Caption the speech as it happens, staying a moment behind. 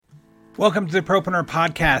Welcome to the Propreneur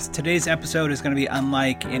Podcast. Today's episode is going to be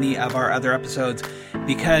unlike any of our other episodes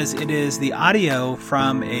because it is the audio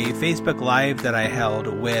from a Facebook Live that I held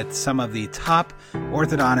with some of the top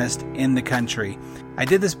orthodontists in the country. I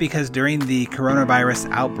did this because during the coronavirus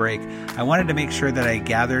outbreak, I wanted to make sure that I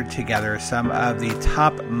gathered together some of the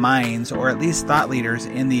top minds, or at least thought leaders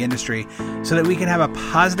in the industry, so that we can have a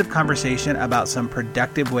positive conversation about some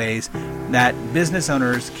productive ways that business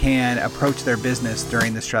owners can approach their business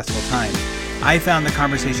during this stressful time. I found the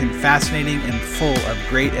conversation fascinating and full of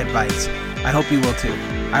great advice. I hope you will too.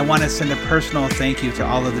 I want to send a personal thank you to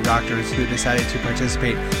all of the doctors who decided to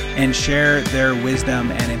participate and share their wisdom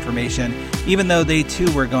and information, even though they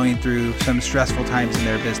too were going through some stressful times in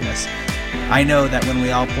their business. I know that when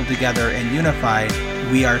we all pull together and unify,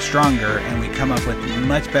 we are stronger and we come up with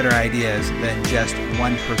much better ideas than just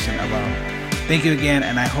one person alone. Thank you again,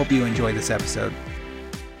 and I hope you enjoy this episode.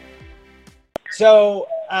 So,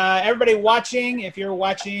 everybody watching, if you're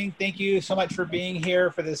watching, thank you so much for being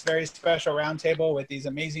here for this very special roundtable with these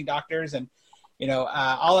amazing doctors. And, you know,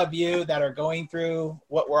 all of you that are going through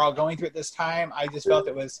what we're all going through at this time, I just felt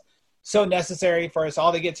it was so necessary for us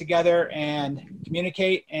all to get together and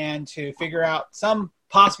communicate and to figure out some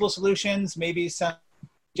possible solutions, maybe some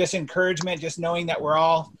just encouragement, just knowing that we're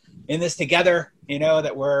all in this together, you know,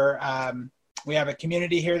 that we have a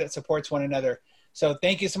community here that supports one another. So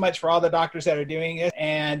thank you so much for all the doctors that are doing it.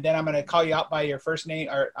 And then I'm going to call you out by your first name,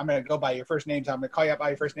 or I'm going to go by your first names. I'm going to call you out by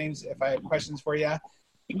your first names if I have questions for you.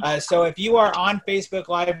 So if you are on Facebook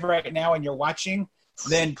Live right now and you're watching,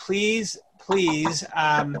 then please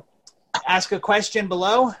ask a question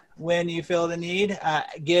below when you feel the need.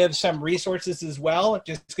 Give some resources as well.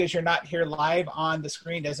 Just because you're not here live on the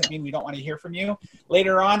screen doesn't mean we don't want to hear from you.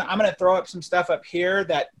 Later on, I'm going to throw up some stuff up here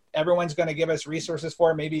that everyone's going to give us resources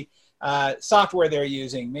for, maybe software they're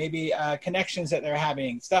using, maybe connections that they're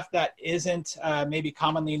having, stuff that isn't maybe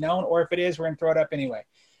commonly known, or if it is, we're going to throw it up anyway,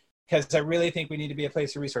 because I really think we need to be a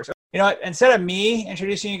place of resource. You know what, instead of me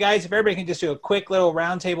introducing you guys, if everybody can just do a quick little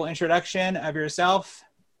roundtable introduction of yourself,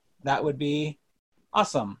 that would be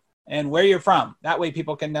awesome. And where you're from. That way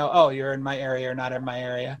people can know, oh, you're in my area or not in my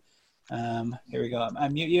area. Here we go.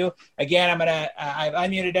 Unmute you. Again, I've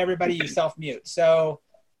unmuted everybody. You self-mute. So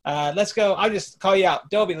let's go. I'll just call you out.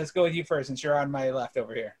 Dovi, let's go with you first since you're on my left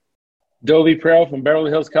over here. Dovi Prero from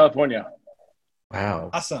Beverly Hills, California.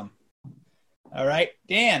 Wow. Awesome. All right.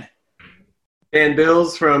 Dan. Dan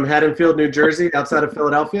Bills from Haddonfield, New Jersey, outside of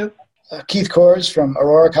Philadelphia. Keith Kohrs from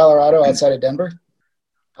Aurora, Colorado, outside of Denver.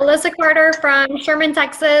 Alyssa Carter from Sherman,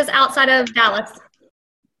 Texas, outside of Dallas.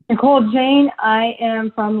 Nicole Jane, I am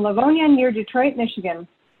from Livonia near Detroit, Michigan.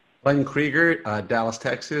 Krieger, Dallas,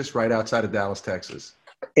 Texas, right outside of Dallas, Texas.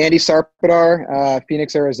 Andy Sarpotdar,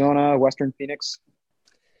 Phoenix, Arizona, Western Phoenix.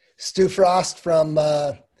 Stuart Frost from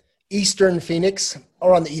Eastern Phoenix,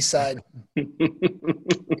 or on the east side.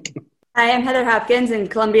 Hi, I'm Heather Hopkins in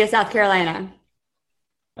Columbia, South Carolina.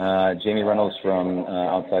 Jamie Reynolds from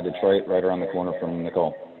outside Detroit, right around the corner from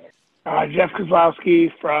Nicole. Jeff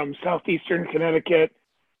Kozlowski from southeastern Connecticut,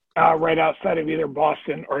 right outside of either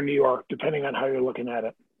Boston or New York, depending on how you're looking at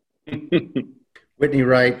it. Whitney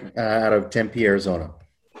Wright out of Tempe, Arizona.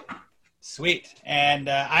 Sweet. And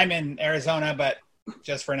I'm in Arizona, but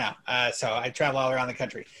just for now. So I travel all around the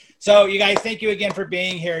country. So you guys, thank you again for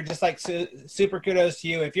being here. Just like super kudos to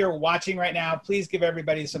you. If you're watching right now, please give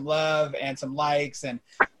everybody some love and some likes and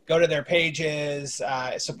go to their pages,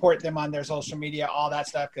 support them on their social media, all that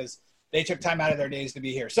stuff, because they took time out of their days to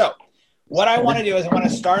be here. So what I want to do is I want to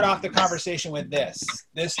start off the conversation with this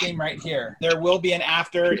theme right here. There will be an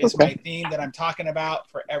after is my theme that I'm talking about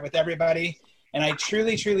with everybody. And I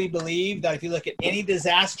truly, truly believe that if you look at any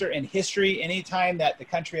disaster in history, any time that the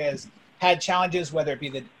country has had challenges, whether it be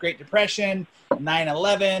the Great Depression,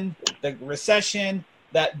 9/11, the recession,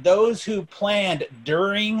 that those who planned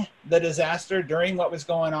during the disaster, during what was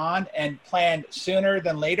going on, and planned sooner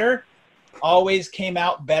than later, always came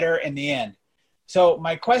out better in the end. So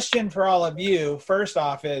my question for all of you, first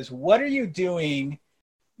off, is what are you doing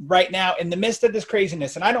right now in the midst of this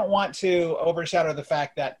craziness? And I don't want to overshadow the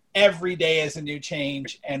fact that every day is a new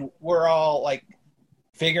change and we're all like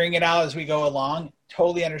figuring it out as we go along.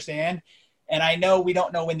 Totally understand. And I know we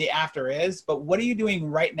don't know when the after is, but what are you doing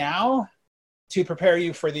right now to prepare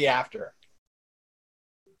you for the after?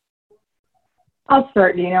 I'll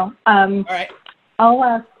start, Dino. All right.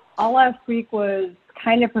 All last week was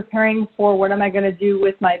kind of preparing for what am I going to do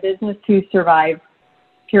with my business to survive,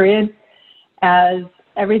 period, as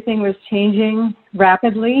everything was changing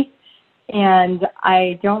rapidly. And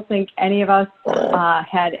I don't think any of us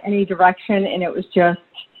had any direction, and it was just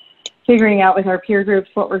figuring out with our peer groups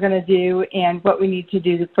what we're going to do and what we need to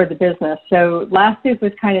do for the business. So last week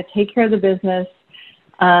was kind of take care of the business,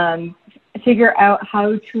 figure out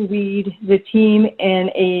how to lead the team in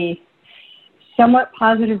a somewhat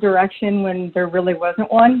positive direction when there really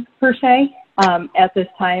wasn't one per se at this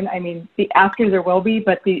time. I mean, the after there will be,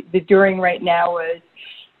 but the during right now is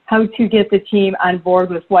how to get the team on board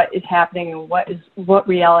with what is happening and what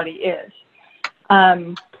reality is.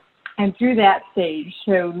 And through that stage,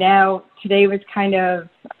 so now today was kind of,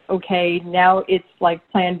 okay, now it's like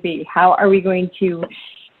plan B. How are we going to,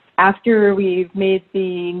 after we've made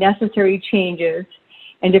the necessary changes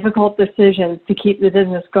and difficult decisions to keep the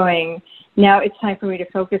business going, now it's time for me to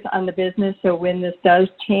focus on the business. So when this does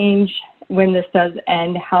change, when this does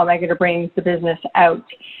end, how am I going to bring the business out?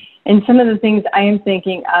 And some of the things I am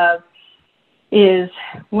thinking of is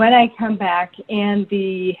when I come back and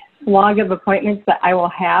the log of appointments that I will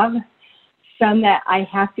have, some that I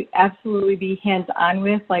have to absolutely be hands-on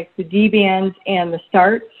with, like the D-bands and the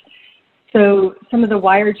starts. So some of the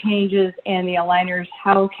wire changes and the aligners,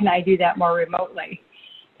 how can I do that more remotely?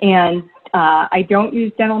 And I don't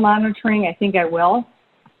use dental monitoring. I think I will.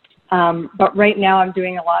 But right now I'm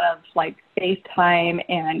doing a lot of like FaceTime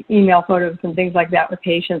and email photos and things like that with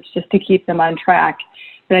patients just to keep them on track.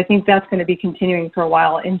 But I think that's going to be continuing for a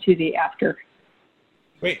while into the after.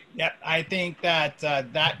 Great. Yeah, I think that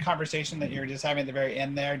that conversation that you were just having at the very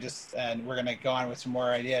end there, and we're going to go on with some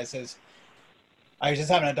more ideas, is I was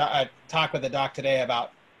just having a talk with a doc today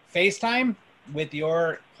about FaceTime with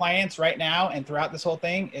your clients right now and throughout this whole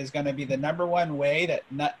thing is going to be the number one way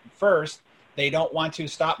that first, they don't want to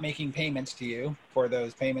stop making payments to you for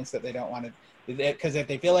those payments that they don't want to, because if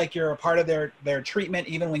they feel like you're a part of their treatment,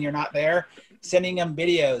 even when you're not there, sending them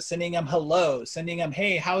videos, sending them hello, sending them,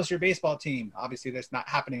 hey, how's your baseball team? Obviously that's not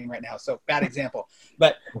happening right now, so bad example.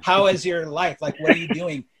 But how is your life? Like, what are you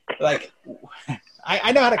doing? Like,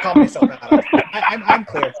 I know how to call myself out. I'm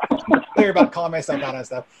clear about calling myself out on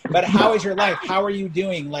stuff. But how is your life? How are you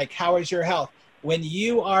doing? Like, how is your health? When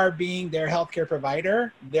you are being their healthcare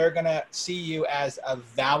provider, they're going to see you as a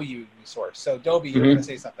value source. So, Dovi, you're going to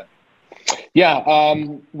say something. Yeah.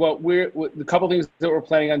 The couple things that we're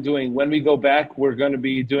planning on doing when we go back, we're going to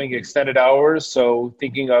be doing extended hours. So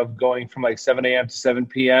thinking of going from like 7 a.m. to 7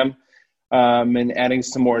 p.m. And adding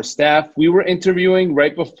some more staff. We were interviewing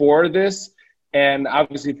right before this and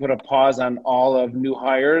obviously put a pause on all of new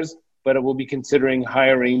hires, but it will be considering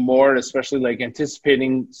hiring more, especially like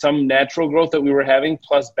anticipating some natural growth that we were having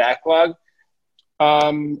plus backlog.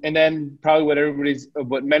 And then probably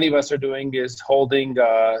what many of us are doing is holding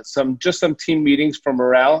some team meetings for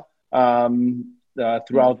morale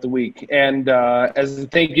throughout the week. And as a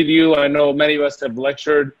thank you to you, I know many of us have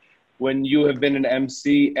lectured when you have been an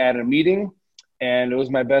MC at a meeting, and it was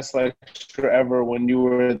my best lecture ever when you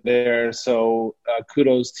were there. So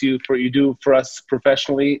kudos to you for what you do for us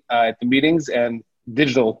professionally at the meetings and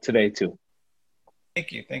digital today too.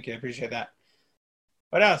 Thank you. I appreciate that.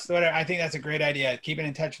 What else? I think that's a great idea. Keeping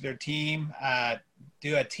in touch with their team.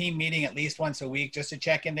 Do a team meeting at least once a week just to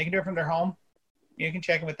check in. They can do it from their home. You can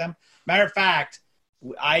check in with them. Matter of fact,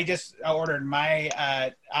 I just ordered my,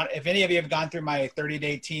 if any of you have gone through my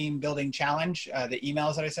 30-day team building challenge, the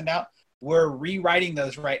emails that I send out, we're rewriting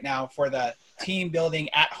those right now for the team building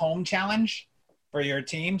at home challenge for your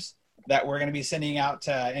teams that we're going to be sending out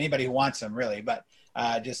to anybody who wants them, really. But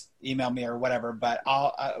just email me or whatever. But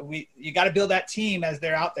you got to build that team as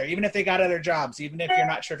they're out there, even if they got other jobs, even if you're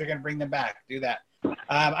not sure if they're going to bring them back, do that.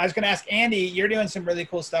 I was going to ask Andy, you're doing some really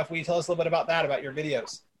cool stuff. Will you tell us a little bit about that, about your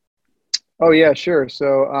videos? Oh yeah, sure.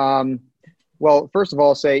 So, well, first of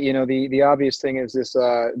all, say, the obvious thing is this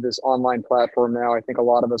online platform now. I think a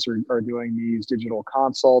lot of us are doing these digital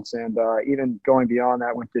consults and even going beyond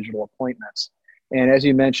that with digital appointments. And as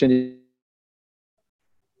you mentioned,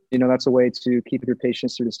 that's a way to keep your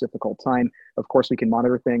patients through this difficult time. Of course, we can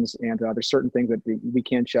monitor things, and there's certain things that we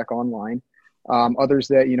can check online. Others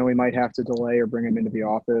that, we might have to delay or bring them into the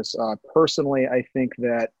office. Personally, I think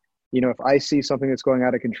that, if I see something that's going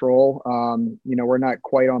out of control, we're not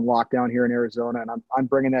quite on lockdown here in Arizona, and I'm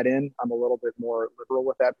bringing that in. I'm a little bit more liberal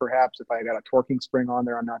with that, perhaps. If I got a torquing spring on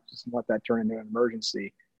there, I'm not just going to let that turn into an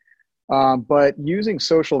emergency. But using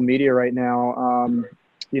social media right now,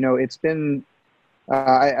 it's been,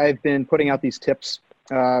 I've been putting out these tips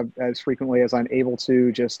as frequently as I'm able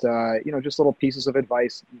to, just little pieces of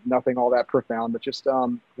advice, nothing all that profound, but just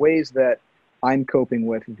ways that I'm coping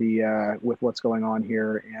with with what's going on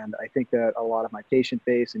here. And I think that a lot of my patient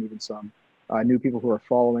base and even some new people who are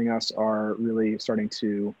following us are really starting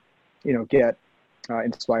to, get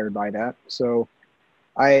inspired by that. So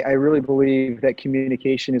I really believe that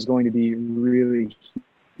communication is going to be really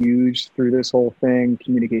huge through this whole thing.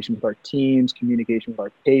 Communication with our teams, communication with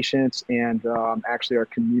our patients, and actually our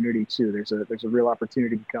community too. There's a real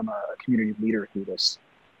opportunity to become a community leader through this.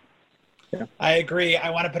 Yeah. I agree. I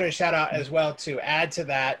want to put a shout out as well to add to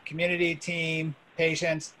that: community, team,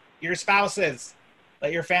 patients, your spouses.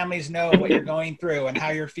 Let your families know what you're going through and how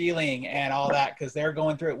you're feeling and all that, because they're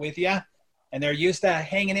going through it with you and they're used to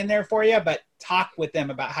hanging in there for you. But talk with them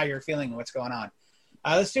about how you're feeling and what's going on.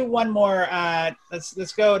 Let's do one more.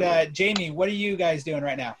 Let's go to Jamie. What are you guys doing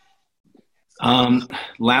right now?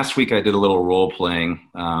 Last week I did a little role playing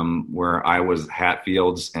where I was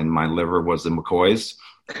Hatfields and my liver was the McCoys.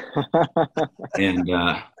 And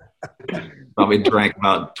probably drank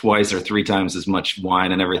about twice or three times as much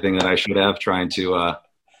wine and everything that I should have, trying to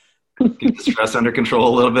get the stress under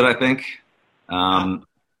control a little bit, I think.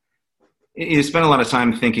 You spend a lot of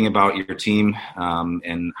time thinking about your team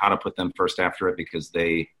and how to put them first after it, because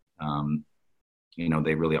they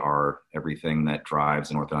really are everything that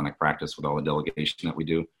drives an orthodontic practice with all the delegation that we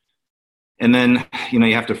do. And then,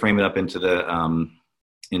 you have to frame it up into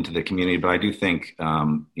the community. But I do think,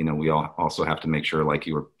 we all also have to make sure, like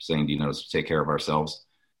you were saying, Dino, to take care of ourselves.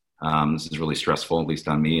 This is really stressful, at least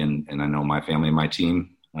on me, and I know my family and my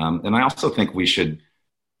team. And I also think we should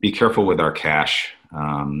be careful with our cash.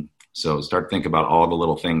 So start to think about all the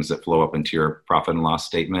little things that flow up into your profit and loss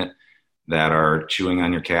statement that are chewing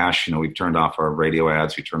on your cash. We've turned off our radio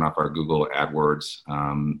ads, we turned off our Google AdWords.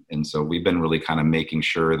 And so we've been really kind of making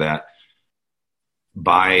sure that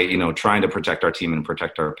by, trying to protect our team and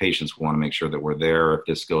protect our patients, we want to make sure that we're there if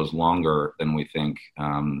this goes longer than we think,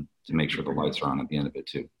 to make sure the lights are on at the end of it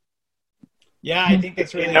too. Yeah, I think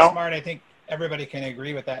that's really smart. I think everybody can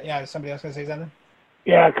agree with that. Yeah, is somebody else going to say something?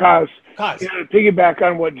 Yeah, Koz. To piggyback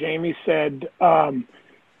on what Jamie said,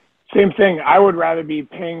 same thing. I would rather be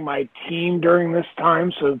paying my team during this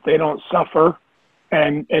time so that they don't suffer,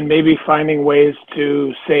 and maybe finding ways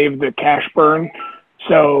to save the cash burn.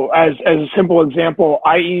 So as a simple example,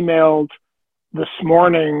 I emailed this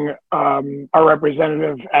morning our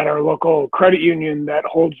representative at our local credit union that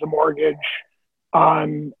holds the mortgage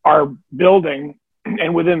on our building,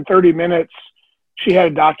 and within 30 minutes, she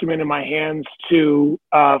had a document in my hands to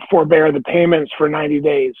forbear the payments for 90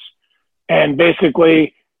 days. And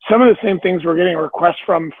basically, some of the same things we're getting requests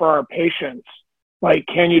for our patients, like,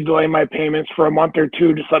 can you delay my payments for a month or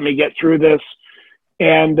two? Just let me get through this.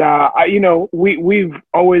 And, we've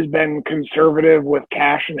always been conservative with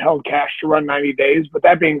cash and held cash to run 90 days. But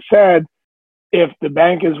that being said, if the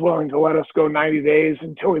bank is willing to let us go 90 days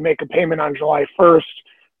until we make a payment on July 1st,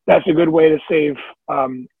 that's a good way to save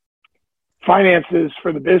finances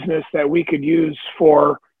for the business that we could use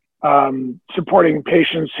for supporting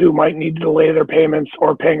patients who might need to delay their payments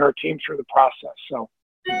or paying our team through the process. So,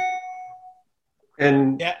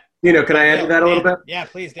 and can I add to that a little bit? Yeah,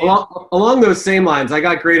 please. Along those same lines, I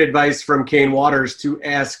got great advice from Kane Waters to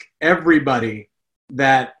ask everybody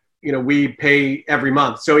that we pay every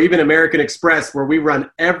month. So even American Express, where we run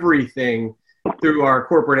everything through our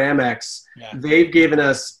corporate Amex, they've given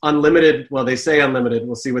us unlimited, well, they say unlimited,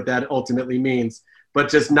 we'll see what that ultimately means, but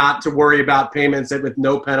just not to worry about payments with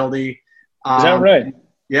no penalty. Is that right?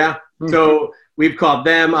 Yeah. So we've called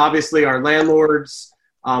them, obviously our landlords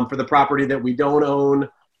for the property that we don't own,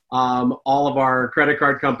 all of our credit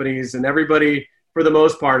card companies, and everybody for the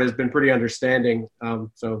most part has been pretty understanding.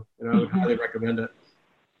 So I would highly recommend it.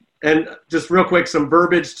 And just real quick, some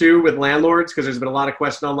verbiage too with landlords, because there's been a lot of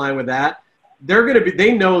question online with that.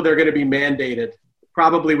 They know they're going to be mandated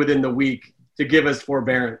probably within the week to give us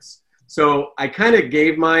forbearance. So I kind of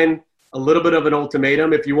gave mine a little bit of an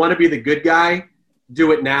ultimatum. If you want to be the good guy,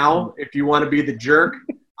 do it now. If you want to be the jerk,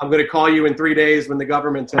 I'm going to call you in 3 days when the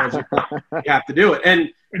government tells you you have to do it. And,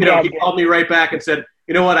 he called me right back and said,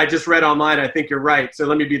 you know what, I just read online. I think you're right. So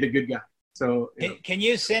let me be the good guy. So can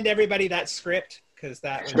you send everybody that script? Because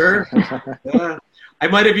that was... Sure. Yeah. I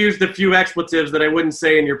might have used a few expletives that I wouldn't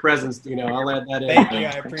say in your presence. I'll add that in. Thank you.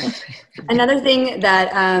 I appreciate it. Another thing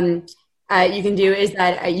that you can do is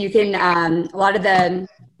that you can, a lot of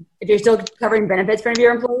if you're still covering benefits for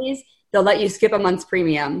your employees, they'll let you skip a month's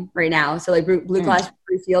premium right now. So like Blue Cross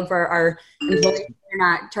Blue Shield for our employees, they're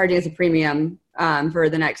not charging us a premium for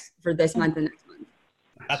this month and next month.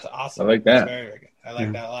 That's awesome. I like that. That's very, very good. I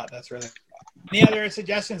like that a lot. That's really cool. Any other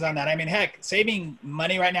suggestions on that? I mean, heck, saving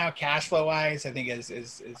money right now, cash flow wise, I think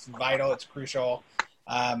is vital. It's crucial.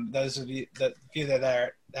 Those of you, the few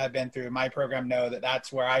that have been through my program know that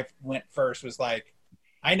that's where I went first. Was like,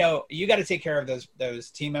 I know you got to take care of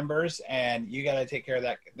those team members, and you got to take care of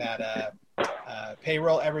that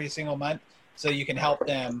payroll every single month, so you can help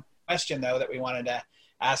them. Question though that we wanted to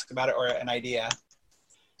ask about it, or an idea.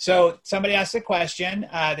 So somebody asked a question.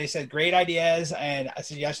 They said, great ideas and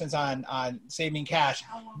suggestions on saving cash.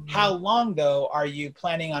 How long, though, are you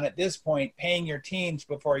planning on at this point paying your teams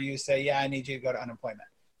before you say, yeah, I need you to go to unemployment?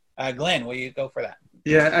 Glenn, will you go for that?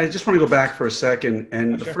 Yeah, I just want to go back for a second.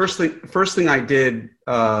 And the first thing I did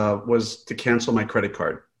was to cancel my credit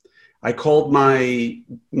card. I called my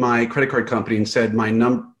credit card company and said,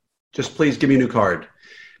 just please give me a new card.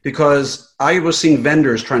 Because I was seeing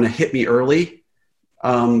vendors trying to hit me early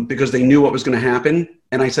because they knew what was going to happen.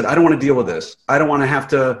 And I said, I don't want to deal with this. I don't want to have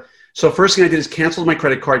to. So first thing I did is canceled my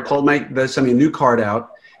credit card, they sent me a new card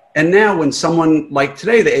out. And now when someone like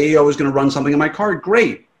today, the AEO is going to run something on my card,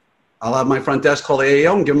 great. I'll have my front desk call the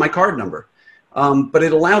AEO and give them my card number. But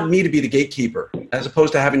it allowed me to be the gatekeeper as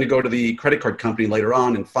opposed to having to go to the credit card company later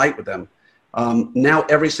on and fight with them. Now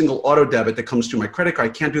every single auto debit that comes through my credit card,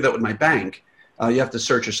 I can't do that with my bank. You have to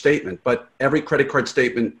search a statement. But every credit card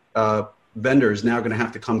statement vendor is now going to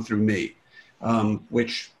have to come through me,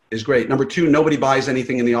 which is great. Number two, nobody buys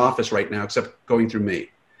anything in the office right now except going through me.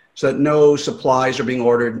 So that no supplies are being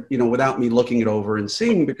ordered, without me looking it over and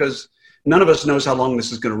seeing, because none of us knows how long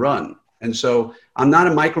this is going to run. And so I'm not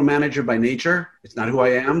a micromanager by nature. It's not who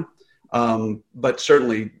I am. But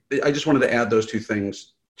certainly, I just wanted to add those two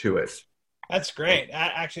things to it. That's great.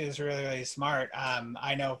 That actually is really, really smart.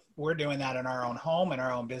 I know we're doing that in our own home and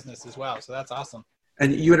our own business as well. So that's awesome.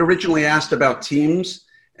 And you had originally asked about teams.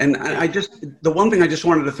 And the one thing I just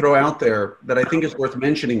wanted to throw out there that I think is worth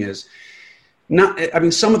mentioning is,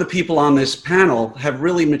 some of the people on this panel have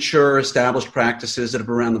really mature, established practices that have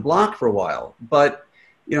been around the block for a while. But,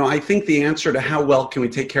 I think the answer to how well can we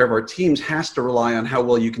take care of our teams has to rely on how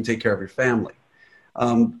well you can take care of your family.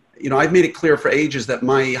 I've made it clear for ages that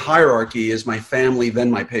my hierarchy is my family, then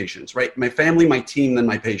my patients, right? My family, my team, then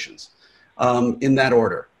my patients, in that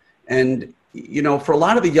order. And, for a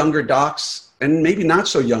lot of the younger docs, and maybe not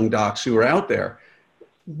so young docs who are out there,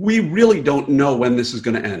 we really don't know when this is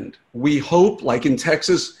going to end. We hope, like in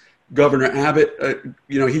Texas, Governor Abbott,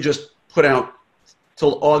 he just put out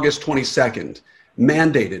till August 22nd,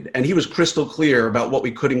 mandated, and he was crystal clear about what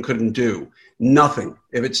we could and couldn't do. Nothing.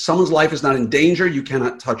 If someone's life is not in danger, you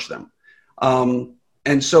cannot touch them.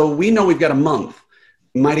 And so we know we've got a month.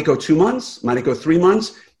 Might it go 2 months? Might it go 3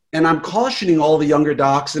 months? And I'm cautioning all the younger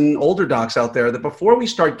docs and older docs out there that before we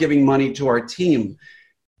start giving money to our team,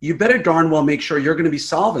 you better darn well make sure you're going to be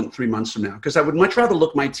solvent 3 months from now. Because I would much rather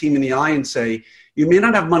look my team in the eye and say, you may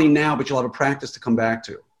not have money now, but you'll have a practice to come back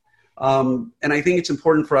to. And I think it's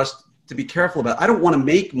important for us to be careful about. I don't want to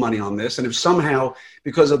make money on this. And if somehow,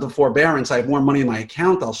 because of the forbearance, I have more money in my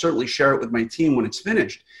account, I'll certainly share it with my team when it's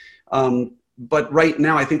finished. But right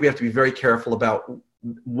now, I think we have to be very careful about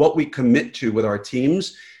what we commit to with our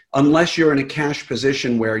teams, unless you're in a cash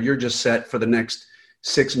position where you're just set for the next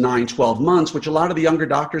 6, 9, 12 months, which a lot of the younger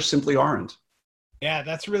doctors simply aren't. Yeah,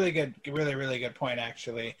 that's really good. Really, really good point,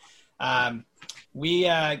 actually. We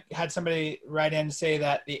had somebody write in and say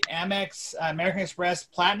that the Amex American Express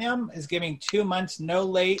Platinum is giving 2 months, no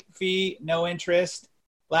late fee, no interest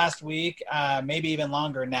last week, maybe even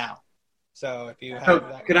longer now. So if you have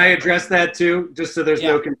that. Can I address that too, just so there's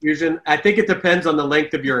no confusion? I think it depends on the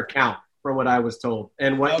length of your account, from what I was told,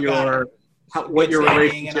 and what your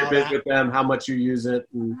relationship is with them, how much you use it.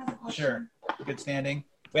 Sure. Good standing.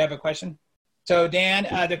 We have a question. So Dan,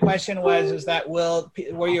 the question was that will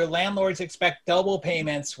your landlords expect double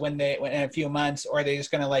payments when in a few months, or are they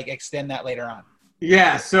just going to extend that later on?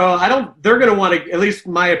 Yeah, so they're going to want to, at least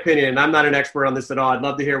my opinion, I'm not an expert on this at all. I'd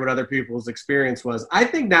love to hear what other people's experience was. I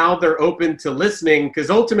think now they're open to listening,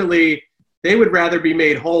 because ultimately they would rather be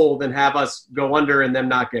made whole than have us go under and them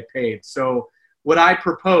not get paid. So what I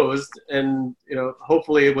proposed, and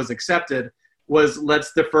hopefully it was accepted, was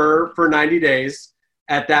let's defer for 90 days.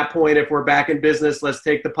 At that point, if we're back in business, let's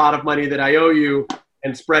take the pot of money that I owe you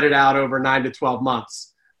and spread it out over 9 to 12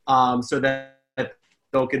 months, so that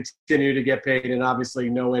they'll continue to get paid, and obviously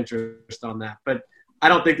no interest on that. But I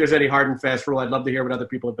don't think there's any hard and fast rule. I'd love to hear what other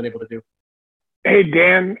people have been able to do. Hey,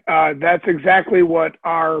 Dan, that's exactly what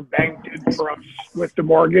our bank did for us with the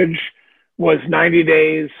mortgage, was 90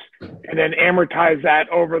 days, and then amortize that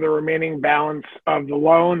over the remaining balance of the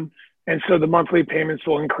loan. And so the monthly payments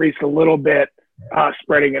will increase a little bit,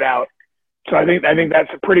 spreading it out. So I think that's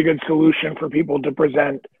a pretty good solution for people to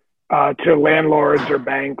present to landlords or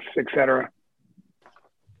banks, et cetera.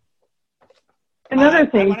 Another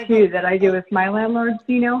thing too that I do with my landlords,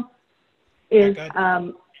 Dino, is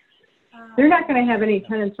they're not going to have any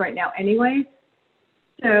tenants right now anyway.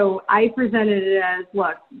 So I presented it as,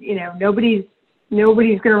 look, nobody's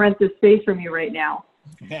going to rent this space from you right now.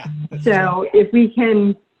 Yeah. So if we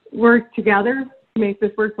can work together to make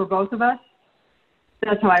this work for both of us,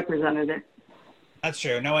 that's how I presented it. That's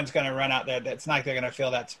true. No one's going to run out there. It's not they're going to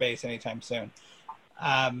fill that space anytime soon.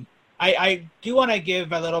 I do want to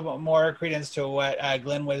give a little bit more credence to what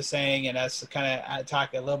Glenn was saying, and us kind of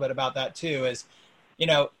talk a little bit about that too. Is, you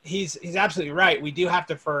know, he's absolutely right. We do have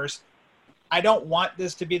to first. I don't want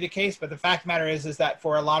this to be the case, but the fact of the matter is that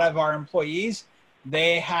for a lot of our employees,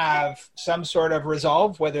 they have some sort of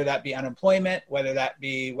resolve, whether that be unemployment, whether that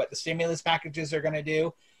be what the stimulus packages are going to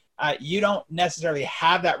do. You don't necessarily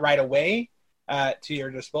have that right away to your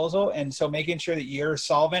disposal. And so making sure that you're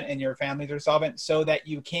solvent and your families are solvent so that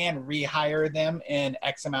you can rehire them in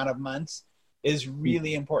X amount of months is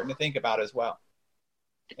really important to think about as well.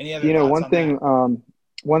 Any other thoughts one on thing, that?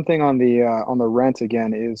 one thing on the rent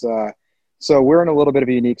again is, so we're in a little bit of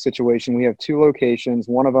a unique situation. We have two locations.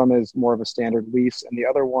 One of them is more of a standard lease, and the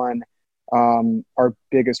other one, our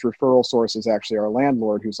biggest referral source is actually our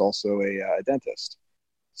landlord, who's also a dentist.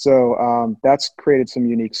 So that's created some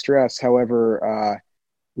unique stress. However,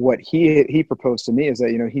 what he proposed to me is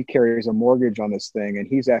that, you know, he carries a mortgage on this thing, and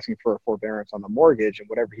he's asking for a forbearance on the mortgage, and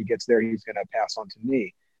whatever he gets there, he's going to pass on to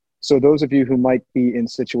me. So those of you who might be in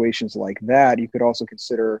situations like that, you could also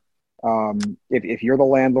consider, if you're the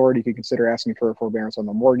landlord, you could consider asking for a forbearance on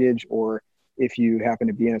the mortgage, or if you happen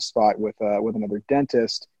to be in a spot with another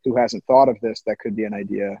dentist who hasn't thought of this, that could be an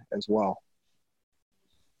idea as well.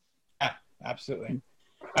 Yeah, absolutely.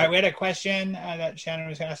 All right, we had a question that Shannon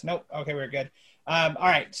was going to ask. Nope. Okay, we're good. All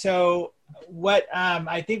right, so what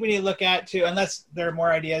I think we need to look at too, unless there are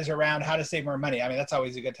more ideas around how to save more money. I mean, that's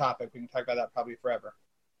always a good topic. We can talk about that probably forever.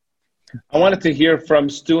 I wanted to hear from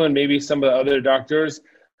Stu and maybe some of the other doctors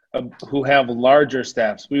who have larger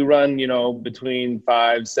staffs. We run, you know, between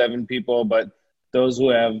 5-7 people, but those who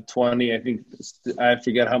have 20, I think, I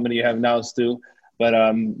forget how many you have now, Stu,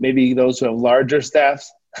 but maybe those who have larger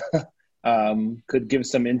staffs could give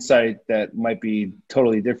some insight that might be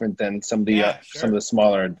totally different than some of the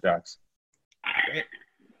smaller docs. Great.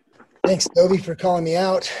 Thanks, Dovi, for calling me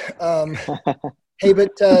out. Hey,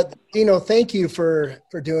 but Dino, thank you for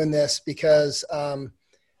doing this, because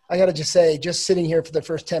I got to just say, just sitting here for the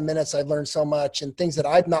first 10 minutes, I've learned so much and things that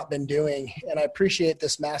I've not been doing. And I appreciate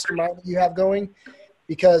this mastermind that you have going,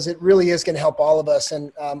 because it really is going to help all of us.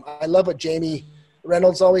 And I love what Jamie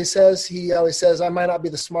Reynolds always says. He always says, I might not be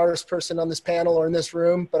the smartest person on this panel or in this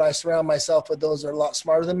room, but I surround myself with those that are a lot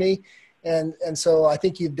smarter than me. And so I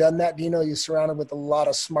think you've done that, Dino. You're surrounded with a lot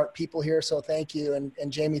of smart people here. So thank you.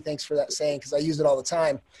 And Jamie, thanks for that saying, because I use it all the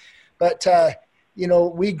time. But, you know,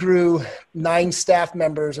 we grew 9 staff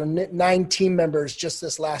members or 9 team members just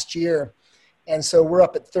this last year. And so we're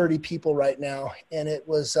up at 30 people right now. And it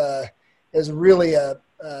was really a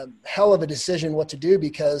hell of a decision what to do,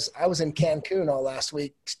 because I was in Cancun all last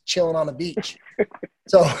week chilling on the beach.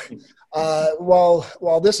 So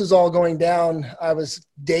while this is all going down, I was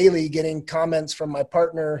daily getting comments from my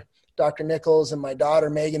partner, Dr. Nichols, and my daughter,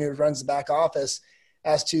 Megan, who runs the back office,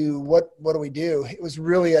 as to what do we do? It was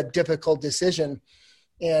really a difficult decision.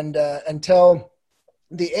 And until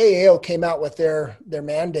the AAO came out with their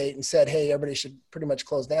mandate and said, hey, everybody should pretty much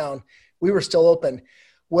close down, we were still open.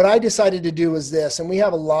 What I decided to do was this, and we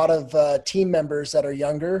have a lot of team members that are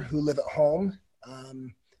younger who live at home.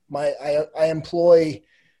 I employ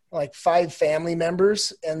like 5 family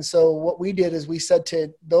members. And so what we did is we said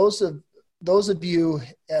to those of you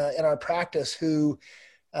in our practice who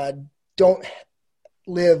don't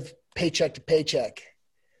live paycheck to paycheck,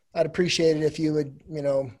 I'd appreciate it if you would, you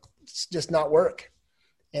know, just not work.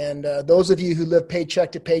 And those of you who live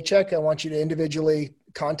paycheck to paycheck, I want you to individually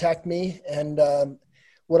contact me. And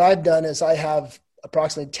what I've done is I have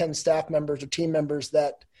approximately 10 staff members or team members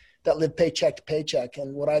that live paycheck to paycheck.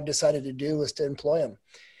 And what I've decided to do is to employ them.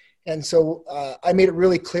 And so I made it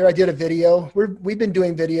really clear. I did a video. We've been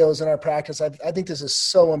doing videos in our practice. I think this is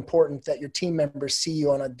so important that your team members see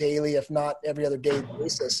you on a daily, if not every other day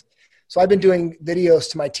basis. So I've been doing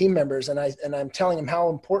videos to my team members, and I'm telling them how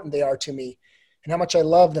important they are to me and how much I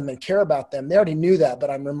love them and care about them. They already knew that,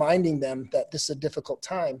 but I'm reminding them that this is a difficult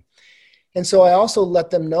time. And so I also let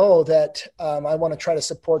them know that I want to try to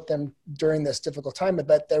support them during this difficult time,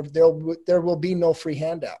 but there will be no free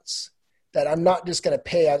handouts. That I'm not just going to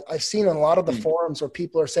pay. I've seen on a lot of the forums where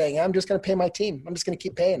people are saying, I'm just going to pay my team. I'm just going to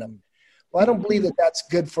keep paying them. Well, I don't believe that that's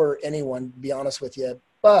good for anyone, to be honest with you.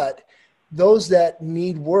 But those that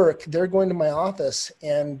need work, they're going to my office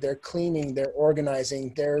and they're cleaning, they're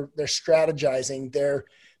organizing, they're strategizing,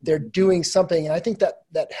 they're doing something. And I think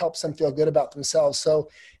that helps them feel good about themselves. So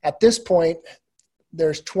at this point,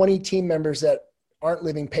 there's 20 team members that aren't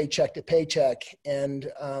living paycheck to paycheck.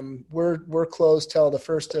 And we're closed till the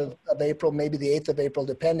 1st of April, maybe the 8th of April,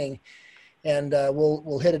 depending. And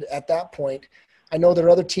we'll hit it at that point. I know their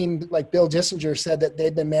other team, like Bill Dissinger, said that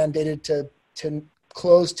they've been mandated to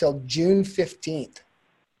close till June 15th.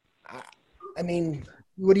 I mean,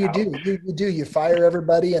 what do? You fire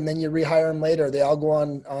everybody and then you rehire them later. They all go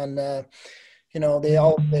on they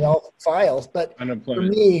all file. But for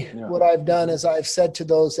me, what I've done is I've said to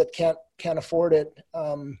those that can't afford it,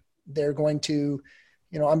 they're going to,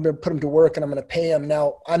 I'm going to put them to work and I'm going to pay them.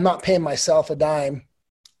 Now, I'm not paying myself a dime.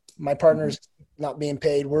 My partner's not being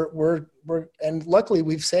paid. And luckily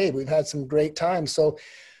we've had some great times. So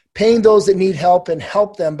paying those that need help and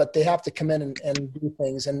help them, but they have to come in and do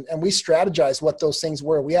things. And we strategized what those things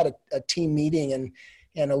were. We had a team meeting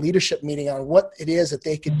and a leadership meeting on what it is that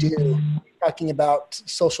they could do, talking about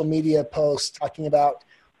social media posts, talking about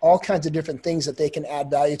all kinds of different things that they can add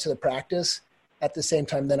value to the practice. At the same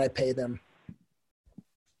time, then I pay them.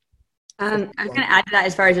 I was going to add to that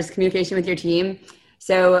as far as just communication with your team.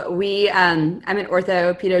 So I'm an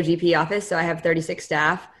ortho pedo GP office, so I have 36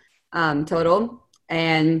 staff total.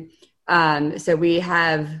 And so we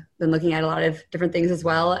have been looking at a lot of different things as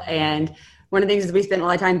well. And one of the things is we spent a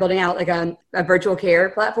lot of time building out like a virtual care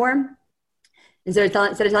platform. And so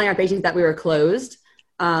instead of telling our patients that we were closed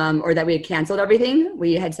or that we had canceled everything,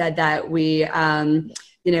 we had said that we,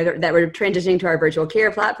 that we're transitioning to our virtual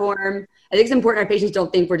care platform. I think it's important our patients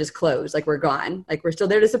don't think we're just closed, like we're gone. Like we're still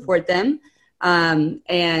there to support them.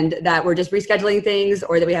 And that we're just rescheduling things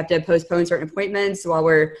or that we have to postpone certain appointments while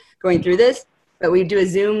we're going through this. But we do a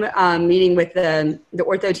Zoom meeting with the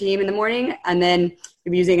ortho team in the morning, and then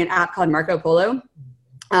we're using an app called Marco Polo.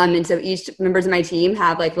 And so each members of my team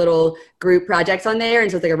have like little group projects on there. And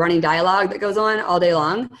so it's like a running dialogue that goes on all day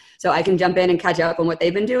long. So I can jump in and catch up on what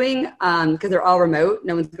they've been doing because they're all remote.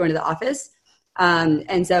 No one's going to the office.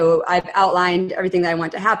 And so I've outlined everything that I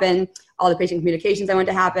want to happen, all the patient communications I want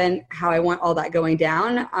to happen, how I want all that going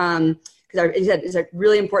down. Because it's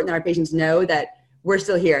really important that our patients know that we're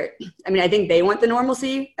still here. I mean, I think they want the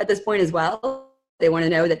normalcy at this point as well. They want to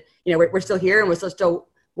know that, we're still here and we're still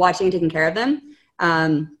watching and taking care of them.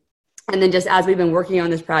 And then just as we've been working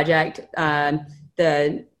on this project,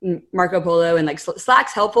 the Marco Polo and like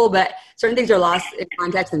Slack's helpful, but certain things are lost in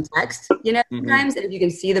context and text, sometimes. And if you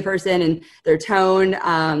can see the person and their tone,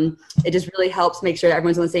 it just really helps make sure that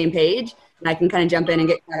everyone's on the same page. And I can kind of jump in and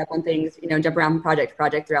get caught up on things, jump around from project to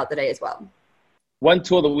project throughout the day as well. One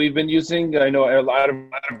tool that we've been using, I know a lot of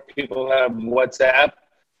people have WhatsApp,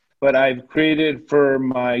 but I've created for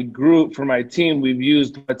my group, for my team, we've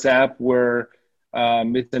used WhatsApp where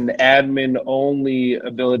it's an admin-only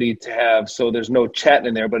ability to have, so there's no chat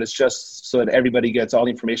in there, but it's just so that everybody gets all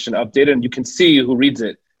the information updated and you can see who reads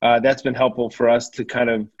it. That's been helpful for us to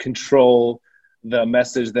kind of control the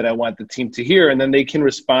message that I want the team to hear, and then they can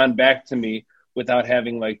respond back to me without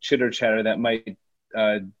having like chitter-chatter that might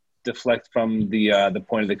deflect from the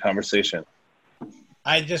point of the conversation.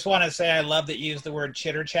 I just want to say I love that you used the word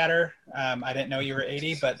chitter chatter. I didn't know you were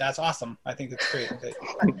 80, but that's awesome. I think it's great.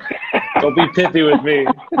 Don't be pithy with me.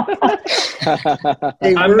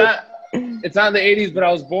 I'm not. It's not in the 80s, but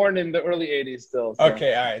I was born in the early 80s still. So.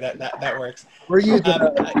 Okay, all right, that works. We're using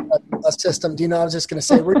a system. Do you know? I was just going to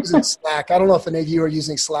say we're using Slack. I don't know if any of you are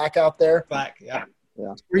using Slack out there. Slack, yeah.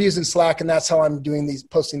 We're using Slack, and that's how I'm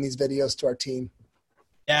posting these videos to our team.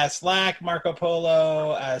 Yeah, Slack, Marco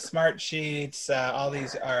Polo, Smart Sheets, all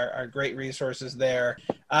these are great resources there.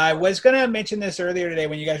 I was going to mention this earlier today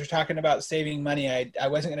when you guys were talking about saving money. I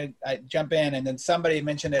wasn't going to jump in, and then somebody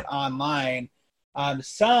mentioned it online.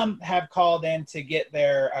 Some have called in to get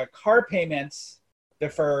their car payments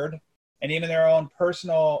deferred and even their own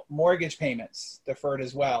personal mortgage payments deferred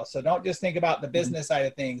as well. So don't just think about the business side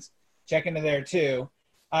of things. Check into there too.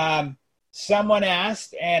 Someone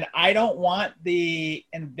asked, and I don't want the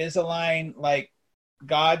Invisalign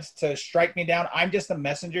gods to strike me down. I'm just a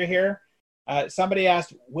messenger here. Somebody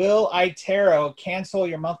asked, will iTero cancel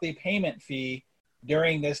your monthly payment fee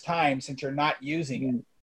during this time since you're not using it?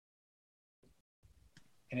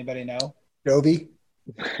 Anybody know? Dovi?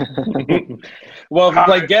 Well,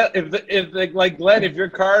 if Glenn, if your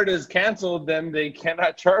card is canceled, then they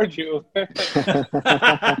cannot charge you.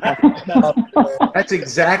 That's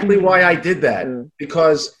exactly why I did that.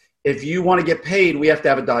 Because if you want to get paid, we have to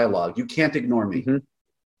have a dialogue. You can't ignore me.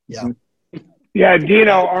 Yeah. Yeah,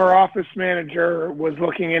 Dino, our office manager, was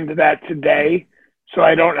looking into that today, so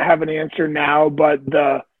I don't have an answer now. But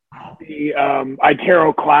the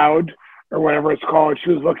iTero Cloud or whatever it's called, she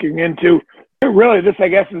was looking into. Really, this, I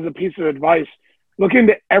guess, is a piece of advice. Look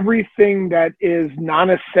into everything that is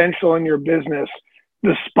non-essential in your business.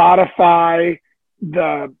 The Spotify,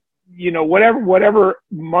 the, whatever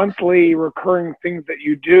monthly recurring things that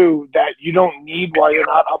you do that you don't need while you're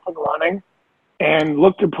not up and running. and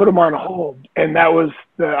look to put them on hold. And that was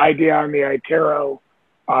the idea on the iTero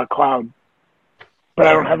cloud. But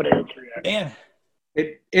I don't have an answer yet. Man.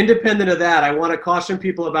 Independent of that, I want to caution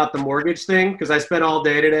people about the mortgage thing because I spent all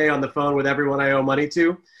day today on the phone with everyone I owe money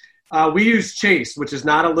to. We use Chase, which is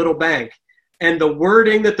not a little bank. And the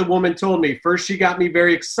wording that the woman told me, first she got me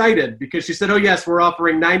very excited because she said, oh, yes, we're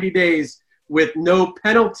offering 90 days with no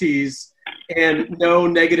penalties and no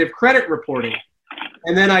negative credit reporting.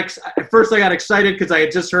 And then at first I got excited because I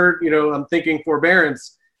had just heard, I'm thinking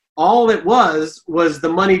forbearance. All it was the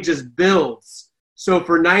money just builds. So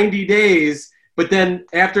for 90 days, but then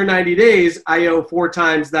after 90 days, I owe 4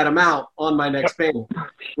 times that amount on my next payment,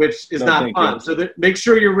 which is not fun. So make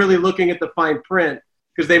sure you're really looking at the fine print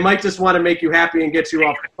because they might just want to make you happy and get you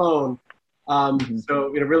off the phone. So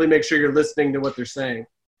really make sure you're listening to what they're saying.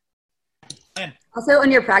 Also,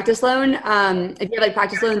 on your practice loan, if you have like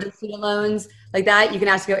practice loans and student loans like that, you can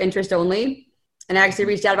ask to go interest only. And I actually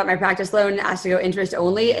reached out about my practice loan, asked to go interest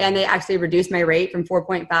only, and they actually reduced my rate from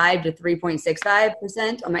 4.5 to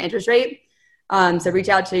 3.65% on my interest rate. So reach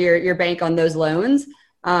out to your bank on those loans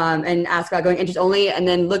and ask about going interest only. And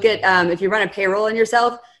then look at if you run a payroll on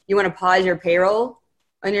yourself, you want to pause your payroll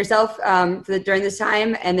on yourself during this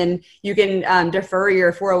time, and then you can defer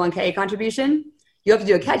your 401k contribution. You have to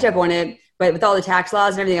do a catch up on it, but with all the tax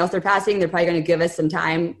laws and everything else they're passing, they're probably going to give us some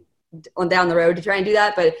time on down the road to try and do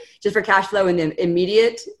that. But just for cash flow in the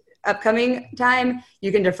immediate upcoming time,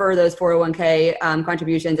 you can defer those 401k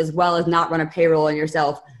contributions as well as not run a payroll on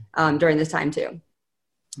yourself during this time too.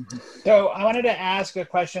 So I wanted to ask a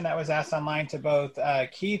question that was asked online to both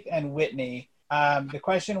Keith and Whitney. The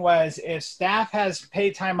question was, if staff has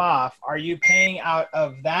paid time off, are you paying out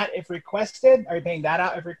of that if requested? Are you paying that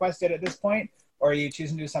out if requested at this point? Or are you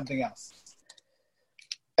choosing to do something else?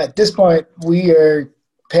 At this point, we are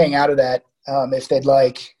paying out of that if they'd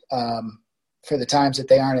like. For the times that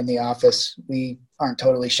they aren't in the office, we aren't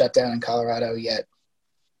totally shut down in Colorado yet.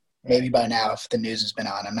 Maybe by now, if the news has been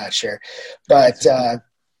on, I'm not sure. But,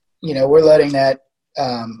 we're letting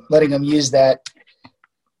them use that.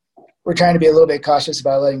 We're trying to be a little bit cautious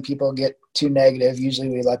about letting people get too negative. Usually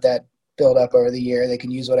we let that build up over the year. They can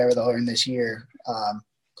use whatever they'll earn this year.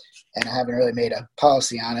 And I haven't really made a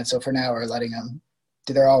policy on it. So for now, we're letting them.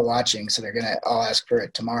 They're all watching, so they're going to all ask for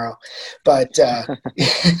it tomorrow. But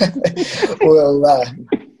we'll,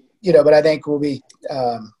 but I think we'll be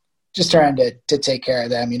just trying to take care of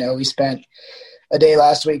them. We spent a day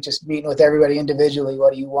last week just meeting with everybody individually.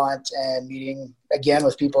 What do you want? And meeting again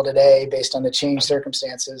with people today based on the changed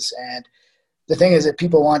circumstances. And the thing is that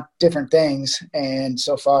people want different things. And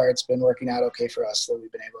so far it's been working out okay for us that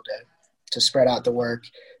we've been able to spread out the work,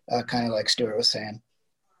 kind of like Stuart was saying.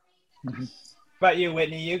 Mm-hmm. But you,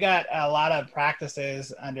 Whitney, you got a lot of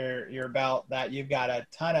practices under your belt that you've got a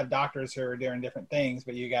ton of doctors who are doing different things,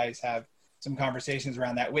 but you guys have some conversations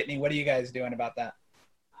around that. Whitney, what are you guys doing about that?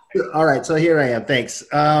 All right, so here I am. Thanks.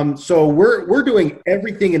 So we're doing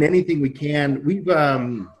everything and anything we can.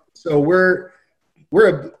 We're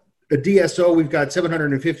a DSO. We've got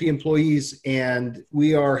 750 employees, and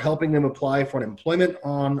we are helping them apply for unemployment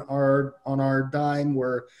on our dime.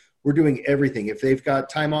 We're doing everything. If they've got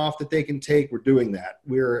time off that they can take, we're doing that.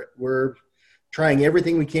 We're trying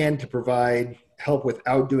everything we can to provide help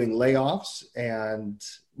without doing layoffs, and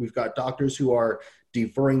we've got doctors who are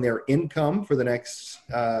deferring their income for the next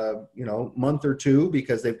month or two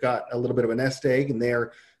because they've got a little bit of a nest egg and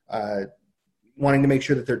they're wanting to make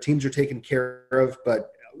sure that their teams are taken care of.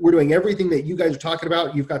 But we're doing everything that you guys are talking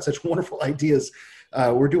about. You've got such wonderful ideas.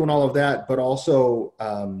 We're doing all of that, but also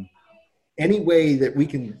any way that we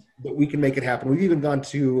can make it happen. We've even gone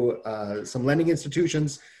to some lending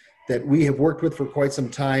institutions that we have worked with for quite some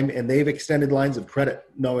time, and they've extended lines of credit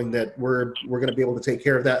knowing that we're going to be able to take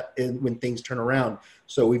care of that when things turn around.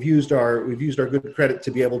 So we've used our good credit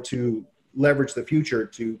to be able to leverage the future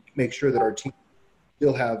to make sure that our team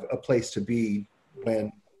still have a place to be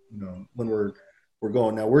when we're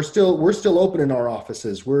going. Now we're still open in our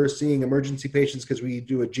offices. We're seeing emergency patients because we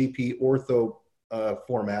do a GP ortho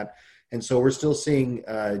format. And so we're still seeing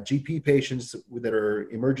GP patients that are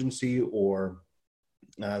emergency or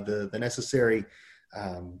the necessary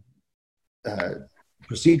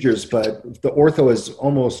procedures, but the ortho is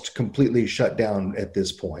almost completely shut down at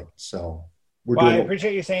this point. So I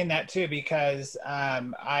appreciate you saying that too, because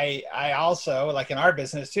I also, like in our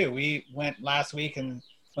business too, we went last week, and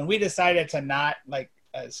when we decided to not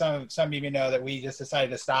some of you know that we just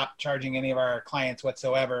decided to stop charging any of our clients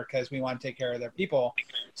whatsoever because we want to take care of their people.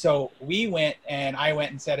 So I went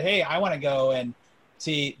and said, hey, I want to go and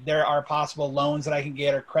see there are possible loans that I can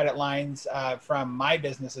get or credit lines from my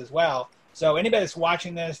business as well. So anybody that's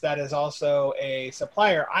watching this that is also a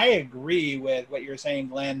supplier, I agree with what you're saying,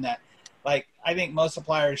 Glenn, that like I think most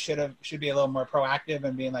suppliers should be a little more proactive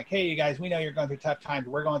and being like, hey, you guys, we know you're going through tough times.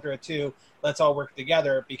 We're going through it too. Let's all work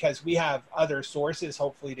together because we have other sources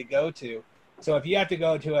hopefully to go to. So if you have to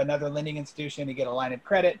go to another lending institution to get a line of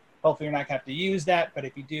credit, hopefully you're not going to have to use that. But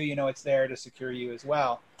if you do, you know it's there to secure you as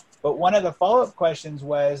well. But one of the follow-up questions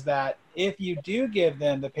was that if you do give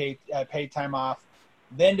them the paid time off,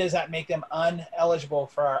 then does that make them ineligible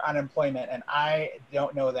for our unemployment? And I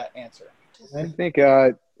don't know that answer. I think,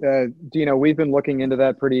 Dino, we've been looking into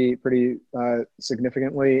that pretty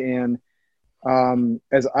significantly. And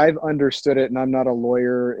as I've understood it, and I'm not a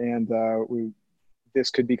lawyer, and this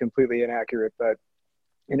could be completely inaccurate, but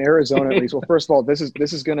in Arizona, at least, well, first of all, this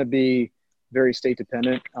is going to be very state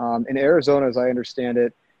dependent. In Arizona, as I understand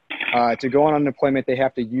it, to go on unemployment, they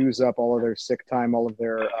have to use up all of their sick time, all of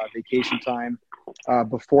their vacation time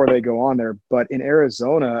before they go on there. But in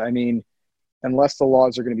Arizona, I mean, unless the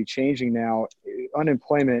laws are going to be changing now,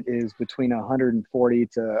 unemployment is between 140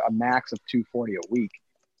 to a max of 240 a week.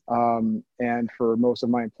 And for most of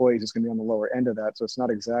my employees, it's going to be on the lower end of that. So it's not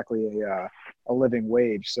exactly a living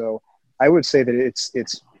wage. So I would say that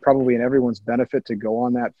it's probably in everyone's benefit to go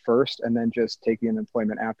on that first and then just take the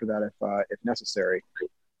unemployment after that if necessary.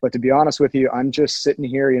 But to be honest with you, I'm just sitting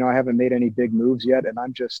here, I haven't made any big moves yet. And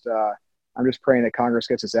I'm just praying that Congress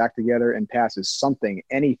gets its act together and passes something,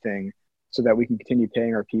 anything, so that we can continue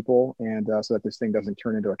paying our people and so that this thing doesn't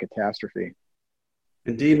turn into a catastrophe.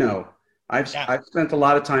 And Dino, I've spent a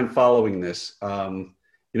lot of time following this, all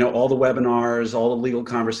the webinars, all the legal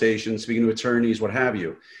conversations, speaking to attorneys, what have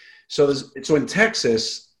you. So in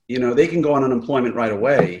Texas, they can go on unemployment right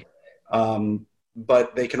away.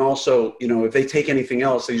 But they can also, if they take anything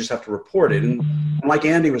else, they just have to report it. And like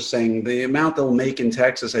Andy was saying, the amount they'll make in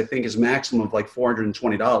Texas, I think, is maximum of like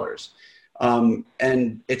 $420.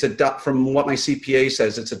 And it's from what my CPA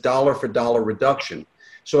says, it's $1 for dollar reduction.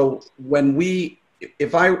 So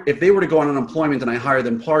if they were to go on unemployment and I hire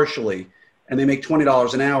them partially and they make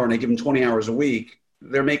 $20 an hour and I give them 20 hours a week,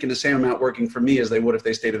 they're making the same amount working for me as they would if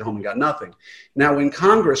they stayed at home and got nothing. Now, when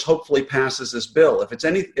Congress hopefully passes this bill,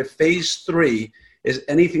 if phase 3 is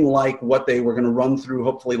anything like what they were going to run through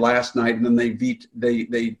hopefully last night, and then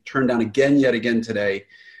they turned down yet again today,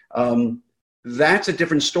 that's a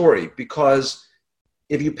different story, because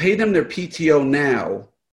if you pay them their PTO now,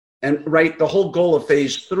 and the whole goal of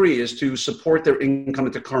phase 3 is to support their income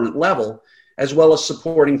at the current level, as well as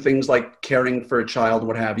supporting things like caring for a child,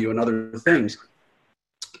 what have you, and other things.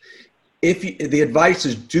 The advice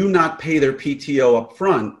is do not pay their PTO up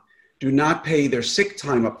front, do not pay their sick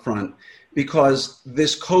time up front, because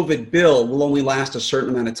this COVID bill will only last a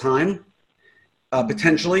certain amount of time,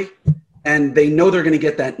 potentially, and they know they're going to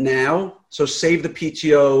get that now, so save the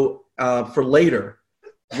PTO for later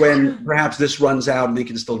when perhaps this runs out and they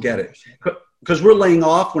can still get it. Because we're laying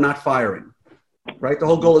off, we're not firing, right? The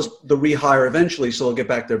whole goal is the rehire eventually, so they'll get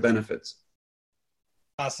back their benefits.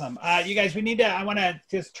 Awesome. You guys, I want to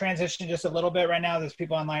just transition just a little bit right now. There's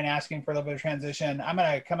people online asking for a little bit of transition. I'm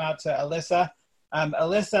going to come out to Alyssa.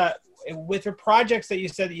 Alyssa, with your projects that you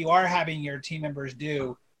said that you are having your team members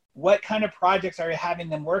do, what kind of projects are you having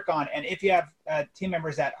them work on? And if you have team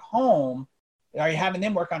members at home, are you having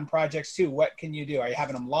them work on projects too? What can you do? Are you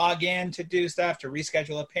having them log in to do stuff, to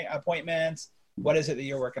reschedule appointments? What is it that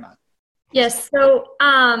you're working on? Yes.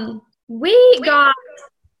 So we got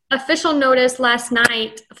official notice last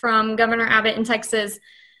night from Governor Abbott in Texas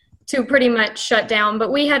to pretty much shut down,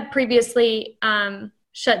 but we had previously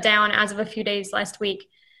shut down as of a few days last week.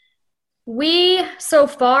 We so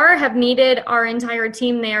far have needed our entire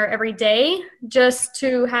team there every day just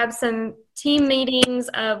to have some team meetings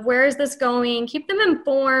of where is this going, keep them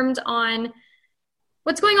informed on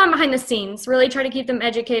what's going on behind the scenes, really try to keep them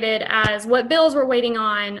educated as what bills we're waiting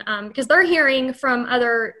on, because they're hearing from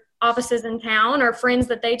other offices in town or friends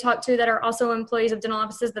that they talk to that are also employees of dental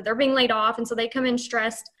offices that they're being laid off, and so they come in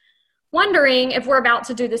stressed, wondering if we're about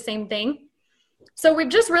to do the same thing. So we've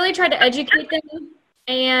just really tried to educate them,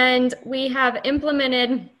 and we have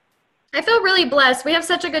implemented, I feel really blessed. We have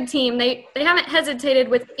such a good team. They haven't hesitated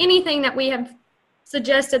with anything that we have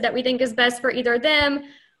suggested that we think is best for either them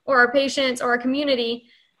or our patients or our community.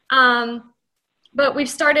 But we've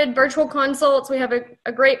started virtual consults. We have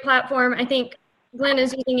a great platform. I think Glenn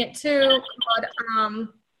is using it too, called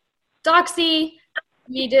Doxy.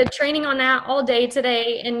 We did training on that all day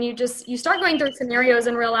today, and you start going through scenarios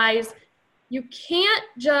and realize you can't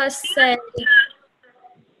just say,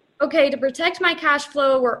 okay, to protect my cash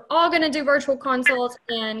flow, we're all going to do virtual consults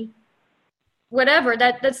and whatever.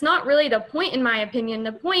 That's not really the point, in my opinion.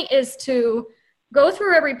 The point is to go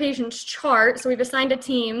through every patient's chart. So we've assigned a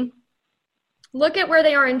team, look at where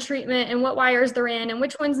they are in treatment and what wires they're in and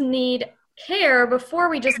which ones need care before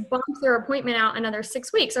we just bump their appointment out another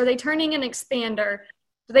 6 weeks. Are they turning an expander?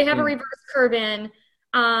 Do they have a reverse curve in?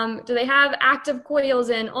 Do they have active coils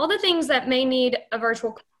in? All the things that may need a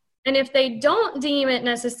virtual. And if they don't deem it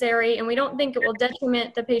necessary and we don't think it will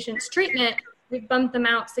detriment the patient's treatment, we bump them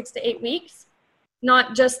out 6 to 8 weeks,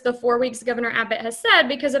 not just the 4 weeks Governor Abbott has said,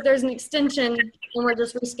 because if there's an extension, then we're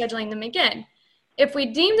just rescheduling them again. If we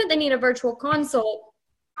deem that they need a virtual consult,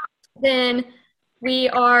 then we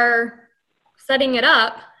are setting it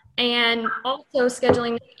up and also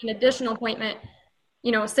scheduling an additional appointment,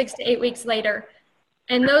 6 to 8 weeks later.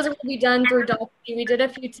 And those will be done through Dovi. We did a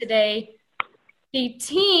few today. The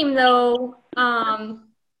team, though,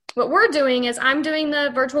 what we're doing is I'm doing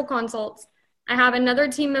the virtual consults. I have another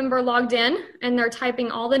team member logged in, and they're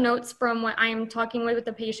typing all the notes from what I am talking with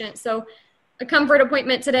the patient. So a comfort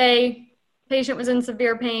appointment today, patient was in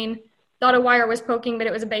severe pain, thought a wire was poking, but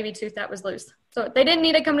it was a baby tooth that was loose. So they didn't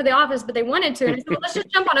need to come to the office, but they wanted to. And I said, well, let's just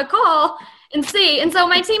jump on a call and see. And so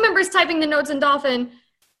my team member is typing the notes in Dolphin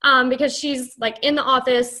because she's like in the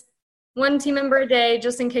office, one team member a day,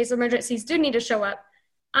 just in case emergencies do need to show up.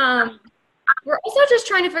 We're also just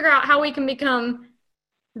trying to figure out how we can become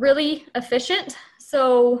really efficient.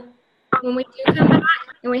 So when we do come back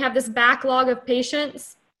and we have this backlog of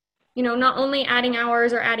patients, not only adding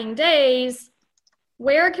hours or adding days,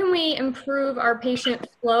 where can we improve our patient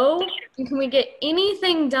flow? And can we get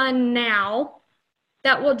anything done now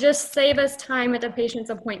that will just save us time at the patient's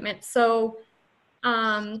appointment? So,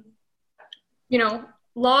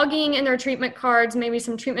 logging in their treatment cards, maybe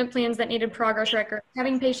some treatment plans that needed progress records,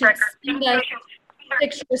 having patients send us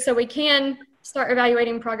pictures so we can start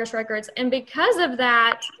evaluating progress records. And because of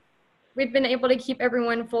that, we've been able to keep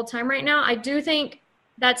everyone full-time right now. I do think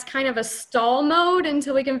that's kind of a stall mode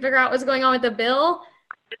until we can figure out what's going on with the bill.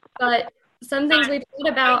 But some things we've thought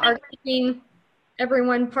about are keeping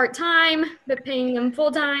everyone part-time, but paying them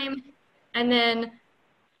full-time. And then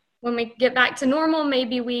when we get back to normal,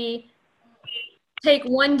 maybe we take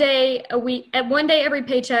 1 day a week, at 1 day every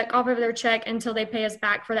paycheck off of their check until they pay us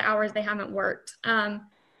back for the hours they haven't worked.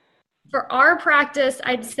 For our practice,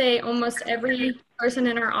 I'd say almost every person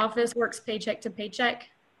in our office works paycheck to paycheck.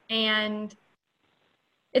 And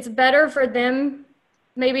it's better for them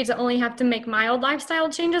maybe to only have to make mild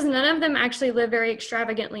lifestyle changes. None of them actually live very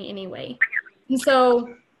extravagantly anyway. And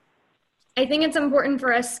so I think it's important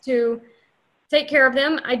for us to take care of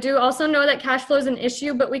them. I do also know that cash flow is an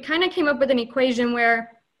issue, but we kind of came up with an equation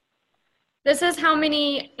where this is how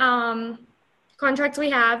many contracts we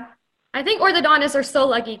have. I think orthodontists are so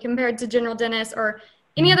lucky compared to general dentists or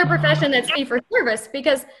any other profession that's fee for service,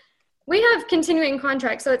 because we have continuing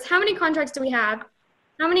contracts. So it's how many contracts do we have?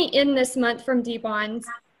 How many in this month from D-bonds?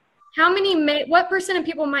 What percent of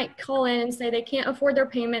people might call in and say they can't afford their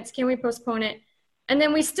payments? Can we postpone it? And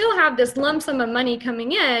then we still have this lump sum of money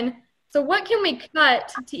coming in. So what can we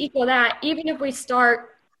cut to equal that, even if we start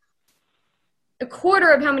a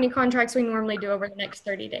quarter of how many contracts we normally do over the next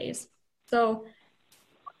 30 days? So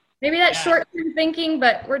maybe that's short-term thinking,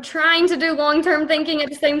 but we're trying to do long-term thinking at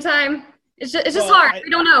the same time. It's just hard.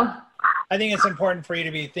 We don't know. I think it's important for you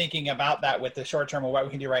to be thinking about that with the short term of what we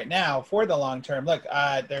can do right now for the long term. Look,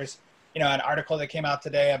 there's an article that came out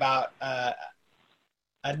today about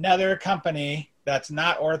another company that's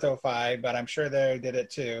not OrthoFi, but I'm sure they did it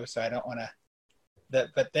too. So I don't want to.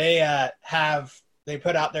 But they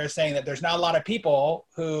put out there saying that there's not a lot of people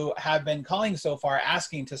who have been calling so far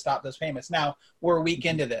asking to stop those payments. Now we're a week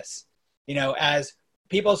into this. As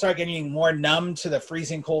people start getting more numb to the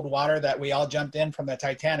freezing cold water that we all jumped in from the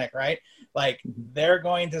Titanic, right? Like they're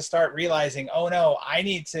going to start realizing, oh no, I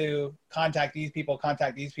need to contact these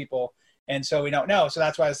people. And so we don't know. So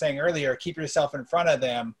that's why I was saying earlier, keep yourself in front of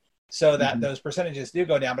them so that those percentages do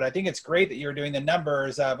go down. But I think it's great that you're doing the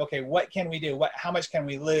numbers of, okay, what can we do? How much can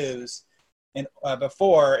we lose? And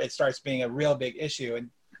before it starts being a real big issue. And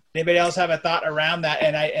anybody else have a thought around that?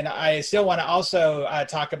 And I still want to also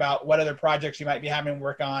talk about what other projects you might be having to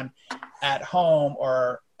work on at home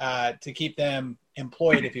or to keep them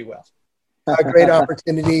employed, if you will. A great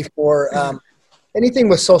opportunity for anything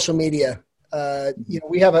with social media.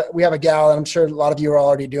 We have a gal, and I'm sure a lot of you are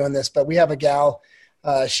already doing this, but we have a gal.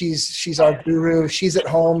 She's our guru. She's at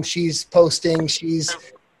home. She's posting. She's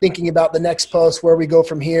thinking about the next post, where we go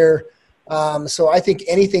from here. So I think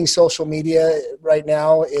anything social media right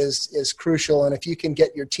now is crucial. And if you can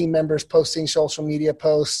get your team members posting social media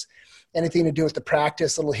posts, anything to do with the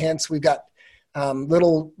practice, little hints. We've got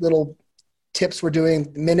little tips we're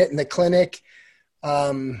doing, minute in the clinic,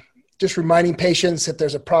 just reminding patients if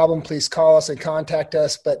there's a problem, please call us and contact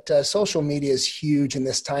us. But social media is huge in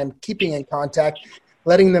this time, keeping in contact,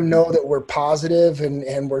 letting them know that we're positive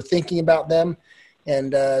and we're thinking about them.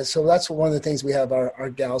 And so that's one of the things we have our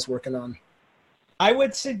gals working on. I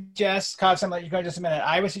would suggest, Kovs, I'm letting you go in just a minute.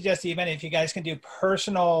 I would suggest even if you guys can do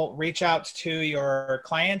personal reach outs to your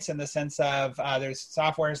clients in the sense of there's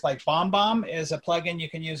softwares like BombBomb is a plugin you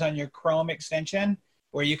can use on your Chrome extension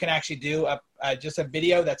where you can actually do just a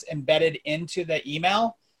video that's embedded into the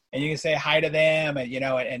email, and you can say hi to them and,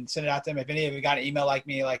 and send it out to them. If any of you got an email like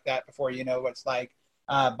me like that before, you know what it's like.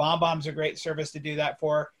 BombBomb's a great service to do that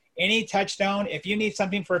for. Any Touchstone, if you need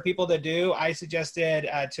something for people to do, I suggested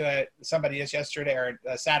to somebody just yesterday or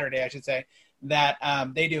Saturday, I should say, that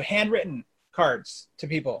they do handwritten cards to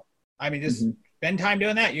people. I mean, just spend time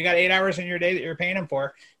doing that. You got 8 hours in your day that you're paying them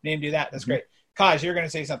for. You need to do that. That's great. Kohrs, you're going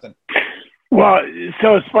to say something. Well,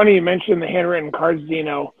 so it's funny you mentioned the handwritten cards,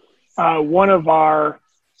 Dino. One of our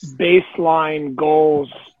baseline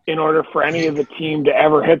goals in order for any of the team to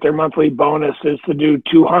ever hit their monthly bonus is to do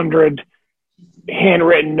 200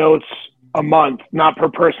 handwritten notes a month, not per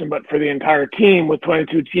person, but for the entire team. With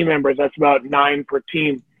 22 team members, that's about 9 per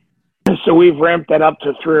team. And so we've ramped that up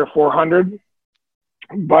to 300 or 400.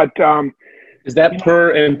 But is that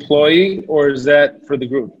per employee or is that for the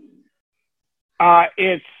group?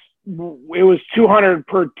 It was 200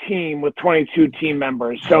 per team with 22 team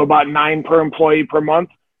members, so about 9 per employee per month.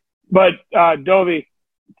 But Dovi,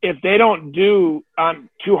 if they don't do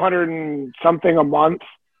 200 and something a month,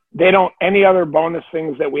 any other bonus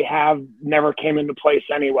things that we have never came into place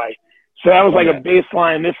anyway. So that was like a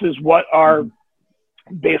baseline. This is what our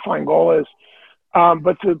baseline goal is.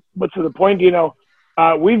 But to the point,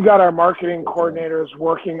 we've got our marketing coordinators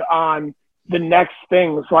working on the next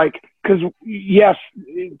things, because yes,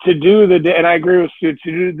 to do and I agree with Stu,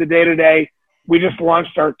 to do the day-to-day, we just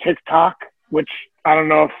launched our TikTok, which I don't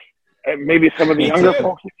know if maybe some of the younger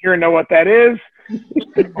folks here know what that is.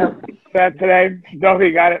 That today,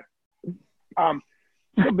 Dovi got it. But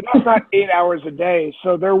that's not 8 hours a day.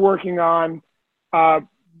 So they're working on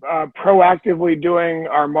proactively doing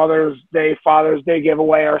our Mother's Day, Father's Day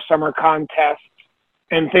giveaway, our summer contest,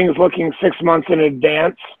 and things looking 6 months in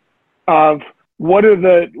advance of what is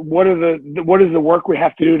the work we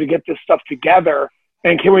have to do to get this stuff together,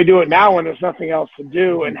 and can we do it now when there's nothing else to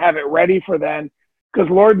do and have it ready for then? Because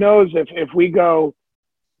Lord knows if we go,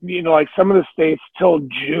 like some of the states till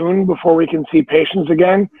June before we can see patients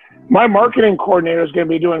again, my marketing coordinator is going to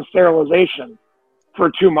be doing sterilization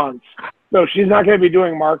for 2 months. So she's not going to be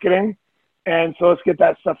doing marketing. And so let's get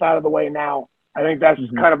that stuff out of the way now. I think that's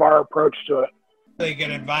kind of our approach to it. Really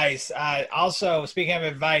good advice. Also, speaking of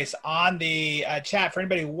advice, on the chat, for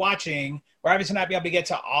anybody watching, we're obviously not be able to get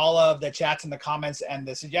to all of the chats and the comments and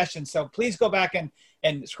the suggestions. So please go back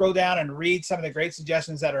and scroll down and read some of the great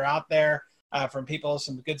suggestions that are out there from people,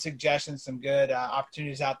 some good suggestions, some good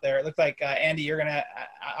opportunities out there. It looked like, Andy, you're going to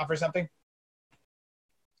offer something?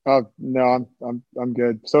 No, I'm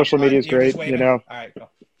good. Social media is great, All right,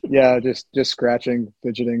 cool. Yeah, just scratching,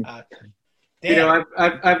 fidgeting.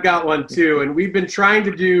 I've got one too, and we've been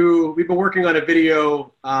working on a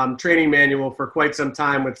video training manual for quite some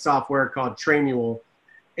time with software called Trainual,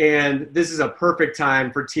 and this is a perfect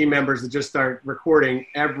time for team members to just start recording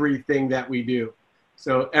everything that we do.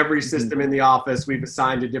 So every system in the office we've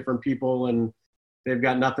assigned to different people, and they've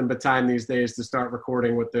got nothing but time these days to start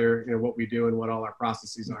recording what what we do and what all our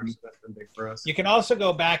processes are. So that's been big for us. You can also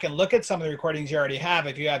go back and look at some of the recordings you already have.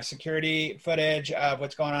 If you have security footage of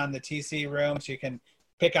what's going on in the TC room, so you can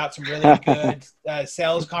pick out some really good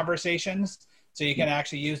sales conversations. So you can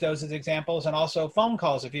actually use those as examples. And also phone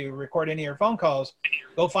calls. If you record any of your phone calls,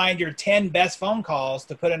 go find your 10 best phone calls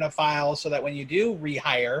to put in a file so that when you do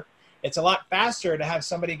rehire, it's a lot faster to have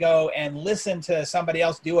somebody go and listen to somebody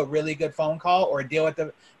else do a really good phone call or deal with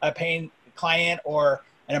a paying client or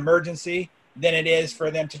an emergency than it is for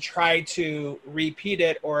them to try to repeat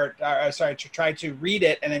it to try to read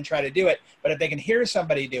it and then try to do it. But if they can hear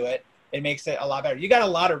somebody do it, it makes it a lot better. You got a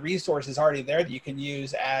lot of resources already there that you can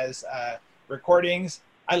use as recordings.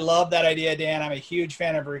 I love that idea, Dan. I'm a huge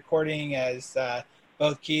fan of recording, as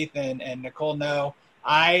both Keith and Nicole know.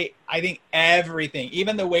 I think everything,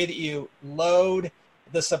 even the way that you load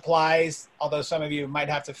the supplies, although some of you might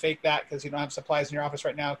have to fake that because you don't have supplies in your office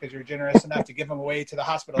right now because you're generous enough to give them away to the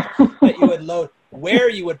hospital, that you would load where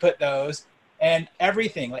you would put those, and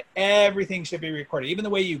everything should be recorded. Even the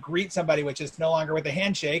way you greet somebody, which is no longer with a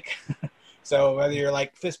handshake. So whether you're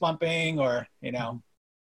like fist bumping or,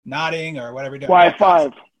 nodding or whatever you're doing. Wi-Fi.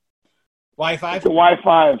 Wi-Fi? It's a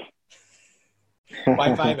Wi-Fi.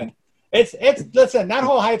 Wi-Fi. It's listen, that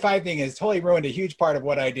whole high five thing has totally ruined a huge part of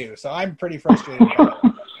what I do. So I'm pretty frustrated about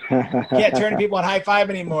it. You can't turn to people and high five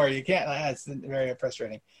anymore. You can't. That's very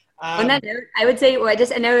frustrating. On that note, I would say,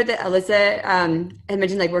 I know that Alyssa had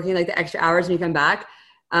mentioned like working like the extra hours when you come back.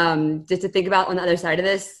 Just to think about on the other side of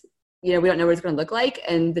this, we don't know what it's going to look like,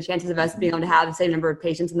 and the chances of us being able to have the same number of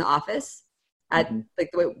patients in the office at like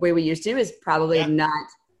the way we used to is probably not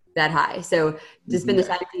that high. So just been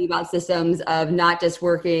deciding to think about systems of not just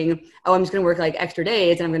working, I'm just going to work like extra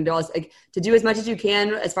days and I'm going to do all this, like to do as much as you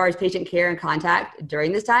can as far as patient care and contact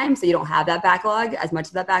during this time. So you don't have that backlog, as much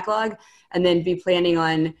of that backlog, and then be planning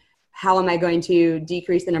on how am I going to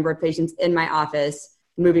decrease the number of patients in my office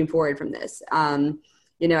moving forward from this.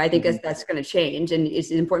 I think that's going to change, and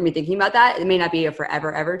it's important to be thinking about that. It may not be a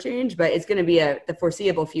forever ever change, but it's going to be the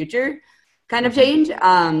foreseeable future kind of change.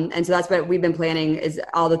 And so that's what we've been planning, is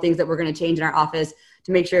all the things that we're going to change in our office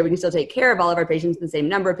to make sure we can still take care of all of our patients, the same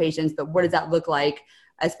number of patients, but what does that look like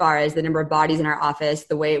as far as the number of bodies in our office,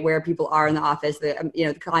 the way where people are in the office,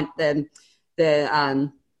 make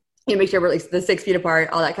sure we're like the 6 feet apart,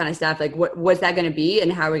 all that kind of stuff. Like what's that going to be,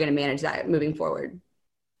 and how are we going to manage that moving forward?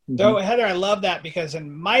 So Heather, I love that, because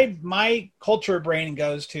in my culture brain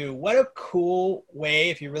goes to what a cool way,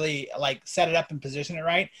 if you really like set it up and position it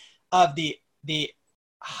right, of the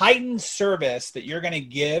heightened service that you're going to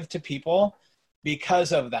give to people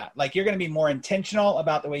because of that. Like you're going to be more intentional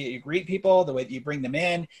about the way that you greet people, the way that you bring them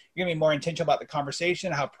in. You're going to be more intentional about the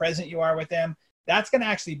conversation, how present you are with them. That's going to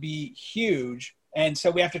actually be huge. And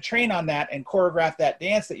so we have to train on that and choreograph that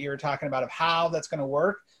dance that you were talking about of how that's going to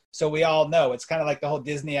work. So we all know it's kind of like the whole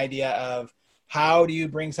Disney idea of how do you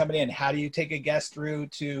bring somebody in? How do you take a guest through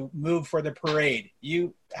to move for the parade?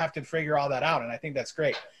 You have to figure all that out. And I think that's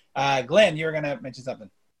great. Glenn, you were going to mention something.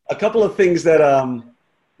 A couple of things that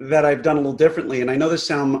I've done a little differently, and I know this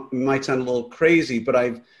might sound a little crazy, but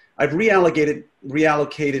I've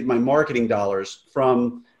reallocated my marketing dollars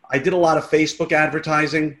from, I did a lot of Facebook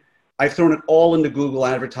advertising. I've thrown it all into Google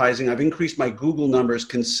advertising. I've increased my Google numbers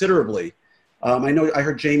considerably. I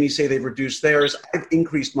heard Jamie say they've reduced theirs. I've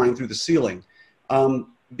increased mine through the ceiling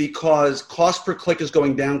because cost per click is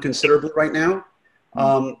going down considerably right now.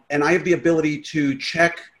 And I have the ability to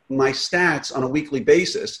check my stats on a weekly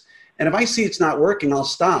basis. And if I see it's not working, I'll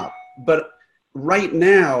stop. But right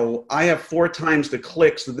now, I have 4 times the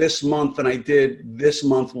clicks this month than I did this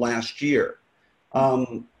month last year.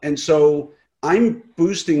 And so I'm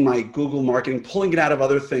boosting my Google marketing, pulling it out of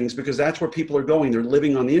other things, because that's where people are going. They're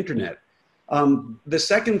living on the internet. The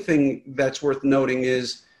second thing that's worth noting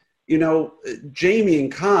is, Jamie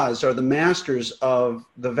and Koz are the masters of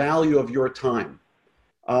the value of your time.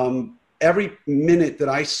 Every minute that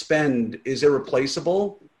I spend is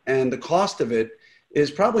irreplaceable, and the cost of it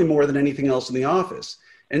is probably more than anything else in the office.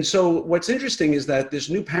 And so what's interesting is that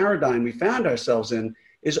this new paradigm we found ourselves in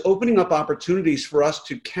is opening up opportunities for us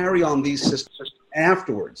to carry on these systems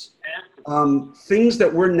afterwards. Things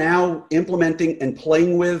that we're now implementing and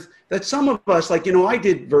playing with that some of us, I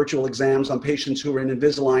did virtual exams on patients who were in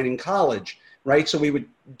Invisalign in college, right? So we would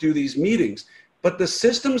do these meetings. But the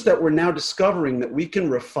systems that we're now discovering that we can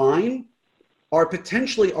refine are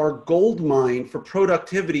potentially our gold mine for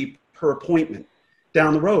productivity per appointment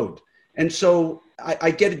down the road. And so I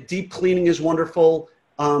get it, deep cleaning is wonderful.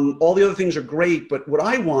 All the other things are great, but what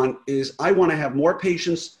I want is I want to have more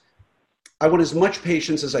patients. I want as much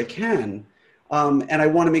patients as I can. And I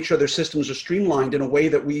want to make sure their systems are streamlined in a way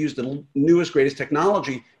that we use the newest, greatest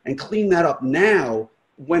technology and clean that up now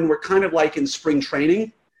when we're kind of like in spring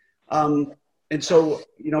training. And so,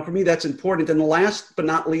 for me, that's important. And the last but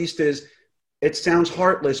not least is, it sounds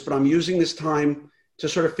heartless, but I'm using this time to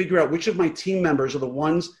sort of figure out which of my team members are the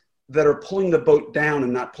ones that are pulling the boat down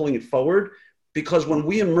and not pulling it forward. Because when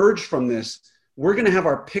we emerge from this, we're going to have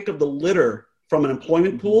our pick of the litter from an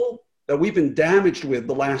employment pool that we've been damaged with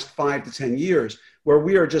the last 5 to 10 years, where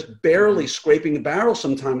we are just barely scraping the barrel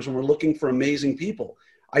sometimes when we're looking for amazing people.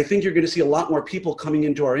 I think you're going to see a lot more people coming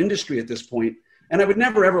into our industry at this point. And I would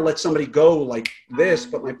never, ever let somebody go like this.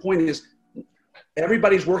 But my point is,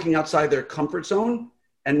 everybody's working outside their comfort zone.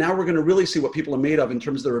 And now we're going to really see what people are made of in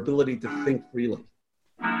terms of their ability to think freely.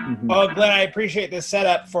 Well, Glenn, I appreciate this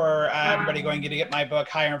setup for everybody going to get my book,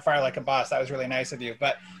 Hire and Fire Like a Boss. That was really nice of you.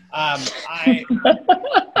 But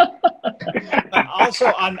but also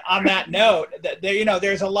on that note,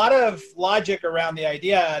 there's a lot of logic around the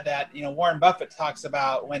idea that, Warren Buffett talks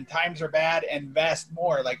about when times are bad, invest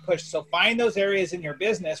more, like push. So find those areas in your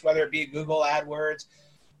business, whether it be Google AdWords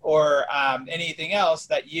or anything else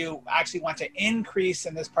that you actually want to increase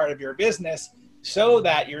in this part of your business so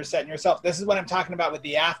that you're setting yourself. This is what I'm talking about with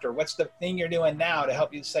the after. What's the thing you're doing now to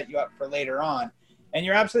help you set you up for later on? And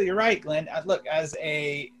you're absolutely right, Glenn. Look, as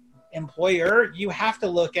a employer, you have to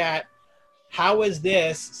look at how is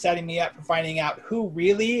this setting me up for finding out who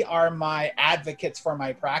really are my advocates for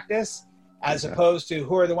my practice, as opposed to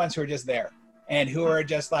who are the ones who are just there and who are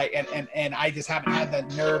just like, and I just haven't had the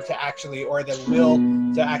nerve to actually, or the will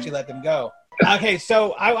to actually let them go. Okay,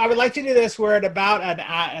 so I would like to do this. We're at about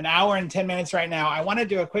an hour and 10 minutes right now. I want to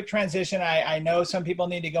do a quick transition. I know some people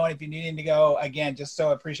need to go, and if you need to go, again, just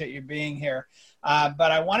so appreciate you being here.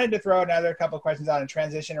 But I wanted to throw another couple of questions out and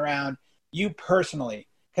transition around you personally.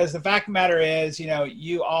 Because the fact of the matter is, you know,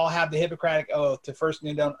 you all have the Hippocratic Oath to first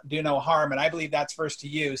do no harm. And I believe that's first to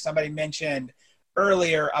you. Somebody mentioned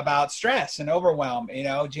earlier about stress and overwhelm. You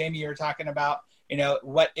know, Jamie, you were talking about, you know,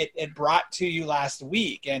 what it brought to you last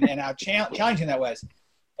week and how challenging that was.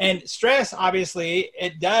 And stress, obviously,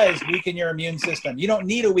 it does weaken your immune system. You don't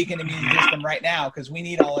need a weakened immune system right now because we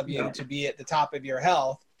need all of you to be at the top of your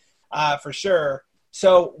health for sure.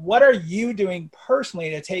 So what are you doing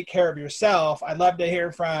personally to take care of yourself? I'd love to hear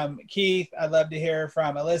from Keith. I'd love to hear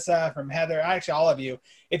from Alyssa, from Heather, actually all of you.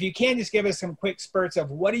 If you can, just give us some quick spurts of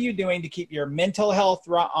what are you doing to keep your mental health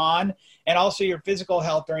on and also your physical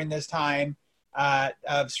health during this time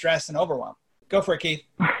of stress and overwhelm. Go for it, Keith.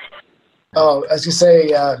 Oh, I was going to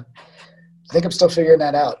say, I think I'm still figuring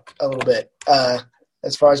that out a little bit.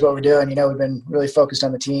 As far as what we're doing, you know, we've been really focused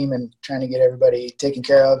on the team and trying to get everybody taken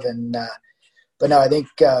care of. And, but no, I think,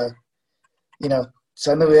 you know,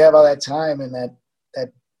 suddenly we have all that time and that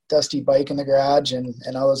dusty bike in the garage and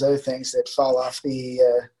all those other things that fall off the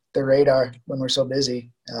radar when we're so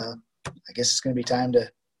busy. I guess it's going to be time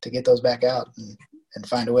to get those back out and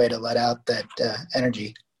find a way to let out that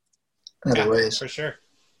energy in other ways. For sure.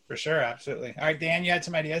 For sure. Absolutely. All right, Dan, you had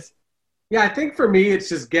some ideas? Yeah, I think for me, it's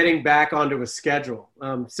just getting back onto a schedule.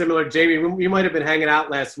 Similar, Jamie, you might have been hanging out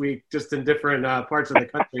last week just in different parts of the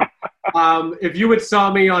country. If you had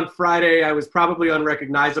saw me on Friday, I was probably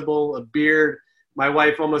unrecognizable, a beard. My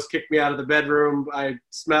wife almost kicked me out of the bedroom. I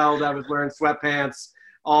smelled. I was wearing sweatpants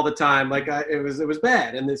all the time. Like it was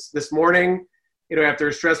bad. And this morning, you know, after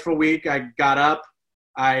a stressful week, I got up.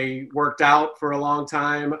 I worked out for a long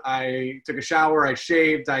time. I took a shower. I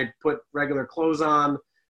shaved. I put regular clothes on.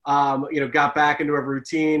 You know, got back into a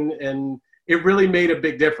routine, and it really made a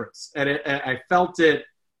big difference. And I felt it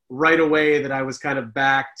right away that I was kind of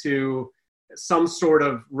back to some sort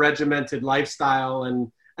of regimented lifestyle.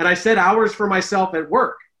 And I set hours for myself at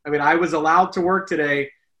work. I mean, I was allowed to work today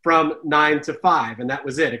from 9 to 5, and that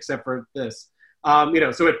was it, except for this. You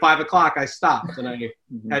know, so at 5 o'clock I stopped and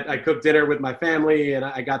I cooked dinner with my family, and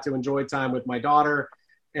I got to enjoy time with my daughter,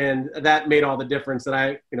 and that made all the difference.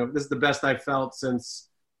 That you know, this is the best I've felt since,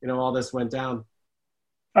 you know, all this went down.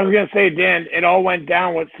 I was going to say, Dan, it all went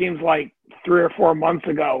down what seems like 3 or 4 months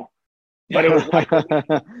ago, but it was like,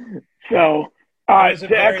 so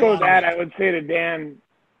to echo that, I would say to Dan,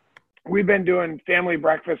 we've been doing family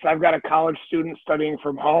breakfast. I've got a college student studying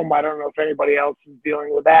from home. I don't know if anybody else is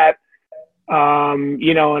dealing with that.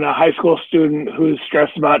 You know, and a high school student who's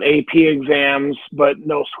stressed about AP exams, but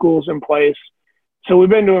no school's in place. So we've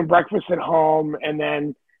been doing breakfast at home. And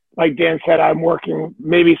then, like Dan said, I'm working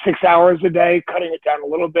maybe 6 hours a day, cutting it down a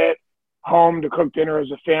little bit, home to cook dinner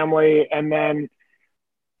as a family. And then,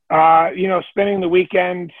 you know, spending the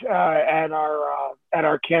weekend at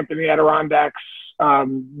our camp in the Adirondacks,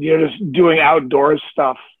 you know, just doing outdoors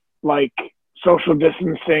stuff like social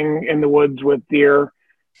distancing in the woods with deer,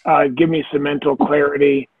 give me some mental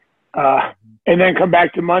clarity, and then come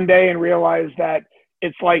back to Monday and realize that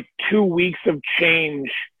it's like 2 weeks of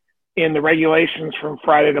change in the regulations from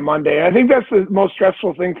Friday to Monday. I think that's the most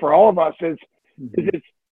stressful thing for all of us is it's,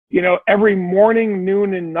 you know, every morning,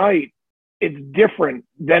 noon, and night, it's different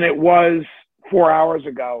than it was 4 hours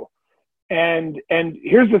ago. And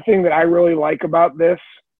here's the thing that I really like about this.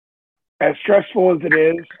 As stressful as it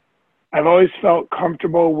is, I've always felt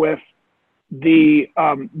comfortable with the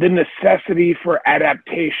necessity for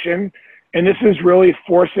adaptation. And this is really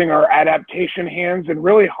forcing our adaptation hands and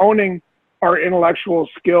really honing our intellectual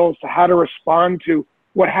skills to how to respond to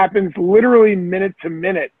what happens literally minute to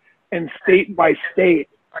minute and state by state,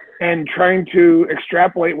 and trying to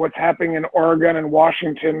extrapolate what's happening in Oregon and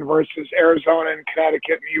Washington versus Arizona and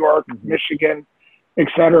Connecticut, New York, Michigan, et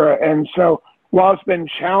cetera. And so while it's been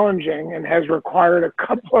challenging and has required a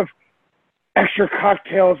couple of extra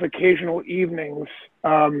cocktails occasional evenings,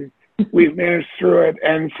 we've managed through it.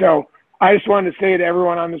 And so I just wanted to say to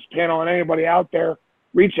everyone on this panel and anybody out there,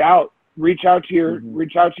 reach out to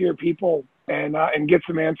your people and get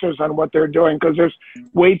some answers on what they're doing, because there's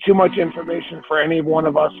way too much information for any one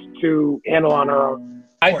of us to handle on our own.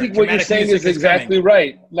 I think what you're saying is exactly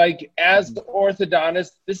right. Like, as the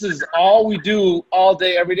orthodontist, this is all we do all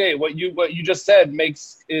day, every day. What you just said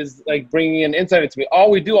is like bringing an insight into me.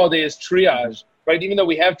 All we do all day is triage, right? Even though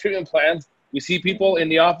we have treatment plans, we see people in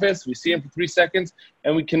the office, we see them for 3 seconds,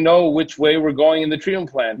 and we can know which way we're going in the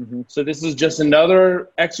treatment plan. Mm-hmm. So this is just another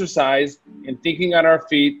exercise in thinking on our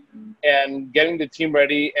feet and getting the team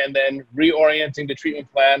ready and then reorienting the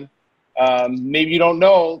treatment plan. Maybe you don't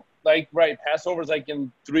know, like, right, Passover is like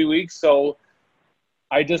in 3 weeks. So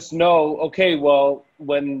I just know, okay, well,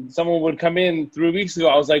 when someone would come in 3 weeks ago,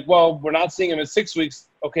 I was like, well, we're not seeing them in 6 weeks.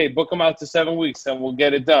 Okay, book them out to 7 weeks and we'll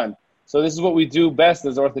get it done. So this is what we do best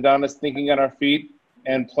as orthodontists, thinking on our feet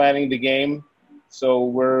and planning the game. So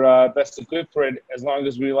we're best equipped for it as long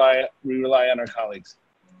as we rely on our colleagues.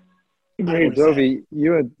 Hey, Dovi,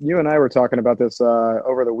 you and I were talking about this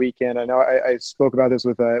over the weekend. I know I spoke about this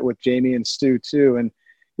with Jamie and Stu too. And,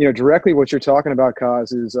 you know, directly what you're talking about,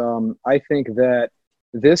 Koz, is I think that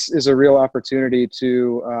this is a real opportunity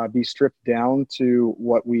to be stripped down to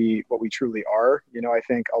what we truly are. You know, I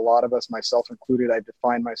think a lot of us, myself included, I've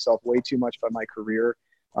defined myself way too much by my career,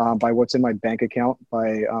 by what's in my bank account,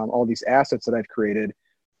 by all these assets that I've created.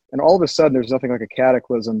 And all of a sudden, there's nothing like a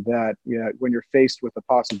cataclysm that, you know, when you're faced with the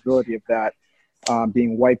possibility of that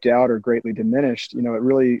being wiped out or greatly diminished, you know, it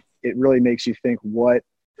really makes you think, what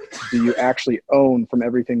do you actually own from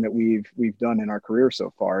everything that we've done in our career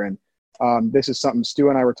so far? And this is something Stu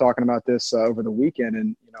and I were talking about this over the weekend.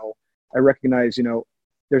 And, you know, I recognize, you know,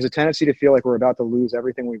 there's a tendency to feel like we're about to lose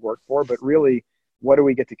everything we worked for, but really, what do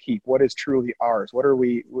we get to keep? What is truly ours? What are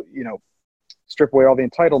we, you know, strip away all the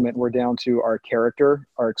entitlement, we're down to our character,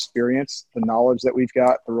 our experience, the knowledge that we've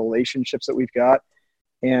got, the relationships that we've got.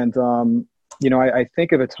 And, you know, I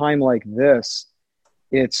think of a time like this,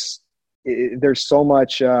 there's so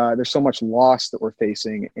much loss that we're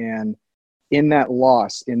facing. And in that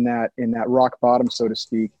loss, in that rock bottom, so to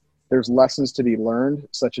speak, there's lessons to be learned,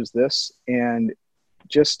 such as this. And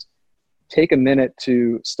just take a minute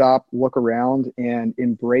to stop, look around, and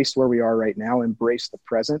embrace where we are right now, embrace the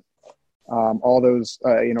present. All those,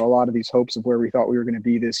 you know, a lot of these hopes of where we thought we were going to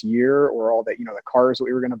be this year, or all that, you know, the cars that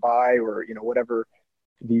we were going to buy, or, you know, whatever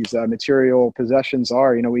these material possessions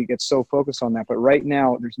are, you know, we get so focused on that. But right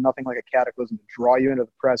now, there's nothing like a cataclysm to draw you into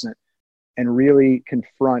the present and really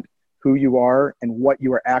confront who you are and what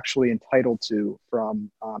you are actually entitled to from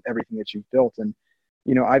everything that you've built. And,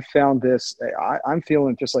 you know, I've found this, I'm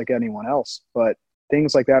feeling just like anyone else, but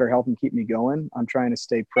things like that are helping keep me going. I'm trying to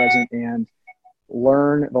stay present and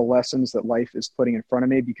learn the lessons that life is putting in front of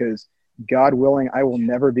me, because God willing, I will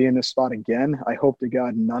never be in this spot again. I hope to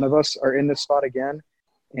God none of us are in this spot again.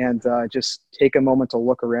 And just take a moment to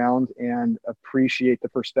look around and appreciate the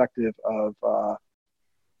perspective of,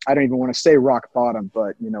 I don't even want to say rock bottom,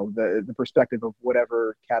 but, you know, the perspective of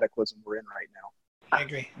whatever cataclysm we're in right now. I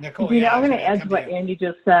agree. Nicole, you know, I'm going to add to what Andy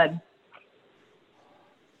just said,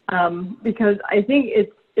 because I think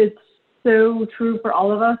it's so true for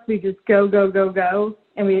all of us. We just go,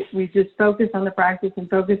 and we just focus on the practice,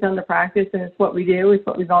 and it's what we do. It's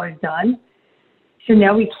what we've always done. So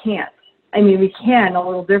now we can't. I mean, we can a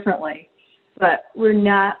little differently, but we're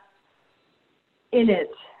not in it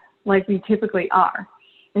like we typically are.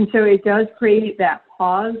 And so it does create that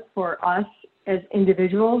pause for us as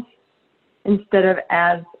individuals instead of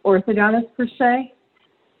as orthodontists per se,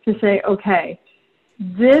 to say, okay,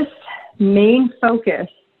 this main focus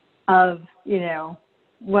of, you know,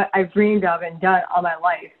 what I've dreamed of and done all my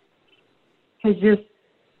life has just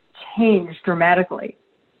changed dramatically.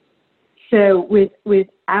 So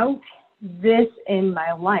without this in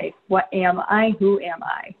my life, what am I? Who am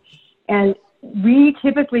I? And we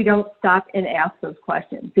typically don't stop and ask those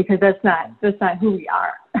questions, because that's not who we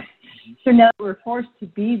are. So now that we're forced to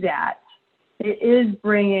be that, it is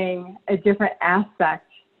bringing a different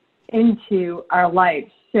aspect into our life.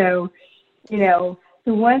 So, you know,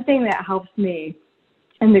 the one thing that helps me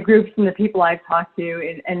and the groups and the people I've talked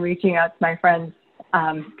to and reaching out to my friends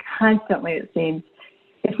constantly, it seems,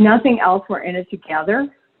 if nothing else, we're in it together.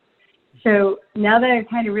 So now that I've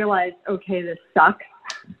kind of realized, okay, this sucks,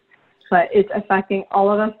 but it's affecting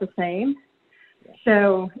all of us the same.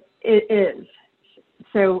 So it is.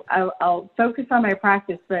 So I'll focus on my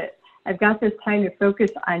practice, but I've got this time to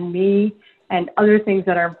focus on me and other things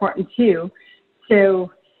that are important too.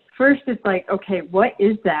 So first it's like, okay, what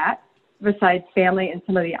is that besides family and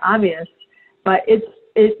some of the obvious? But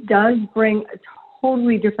it does bring a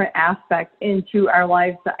totally different aspect into our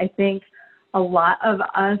lives that I think a lot of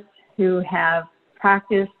us who have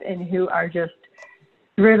practiced and who are just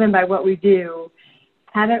driven by what we do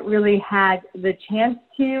haven't really had the chance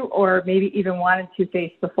to, or maybe even wanted to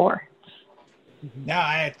face before. No,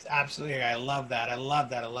 I love that. I love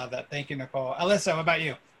that. Thank you, Nicole. Alyssa, what about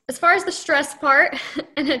you? As far as the stress part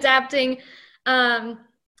and adapting, I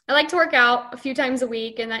like to work out a few times a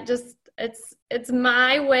week, and that just, it's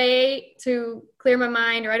my way to clear my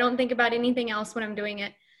mind, or I don't think about anything else when I'm doing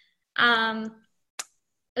it.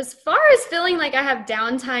 As far as feeling like I have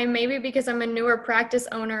downtime, maybe because I'm a newer practice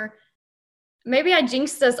owner, maybe I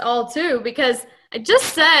jinxed us all too, because I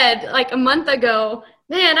just said like a month ago,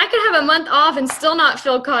 man, I could have a month off and still not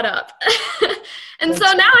feel caught up. And so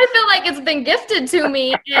now I feel like it's been gifted to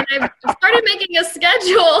me, and I've started making a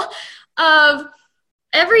schedule of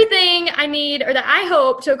everything I need, or that I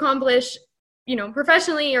hope to accomplish,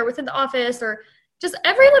 professionally or within the office, or just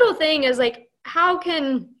every little thing is like, how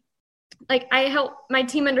can I help my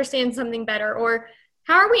team understand something better? Or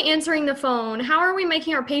how are we answering the phone? How are we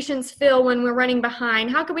making our patients feel when we're running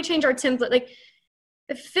behind? How can we change our template?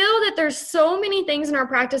 I feel that there's so many things in our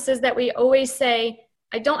practices that we always say,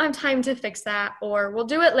 I don't have time to fix that, or we'll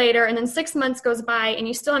do it later. And then 6 months goes by and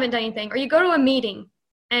you still haven't done anything. Or you go to a meeting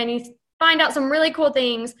and you find out some really cool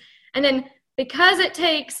things. And then because it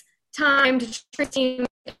takes time to train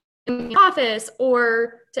in the office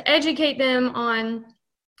or to educate them on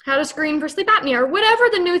how to screen for sleep apnea or whatever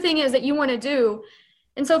the new thing is that you want to do.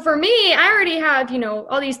 And so for me, I already have,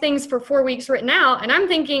 all these things for 4 weeks written out, and I'm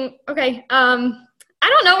thinking, okay, I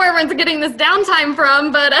don't know where everyone's getting this downtime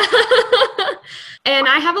from, but, and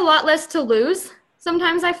I have a lot less to lose.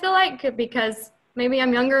 Sometimes I feel like, because maybe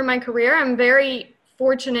I'm younger in my career, I'm very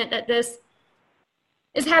fortunate that this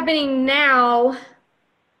is happening now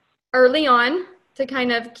early on to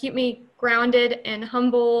kind of keep me grounded and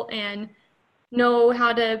humble and know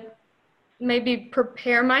how to maybe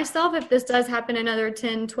prepare myself if this does happen another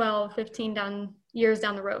 10, 12, 15 years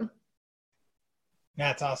down the road.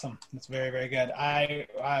 That's awesome. That's very, very good.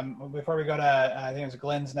 Before we go to, I think it was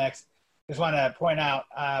Glenn's next, just want to point out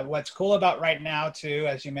what's cool about right now too,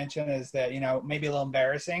 as you mentioned, is that, maybe a little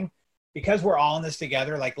embarrassing because we're all in this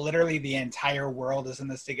together, like literally the entire world is in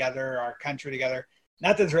this together, our country together.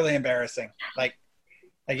 Nothing's really embarrassing. Like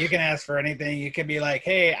you can ask for anything. You can be like,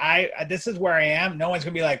 hey, this is where I am. No one's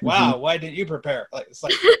going to be like, wow, why didn't you prepare? It's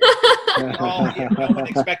like, no one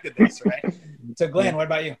expected this, right? So Glenn, what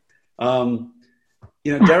about you?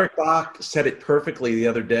 Derek Bach said it perfectly the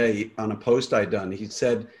other day on a post I'd done. He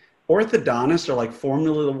said, orthodontists are like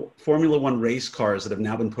Formula One race cars that have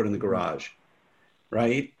now been put in the garage,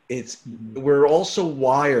 right? We're also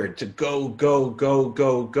wired to go, go, go,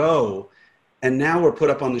 go, go. And now we're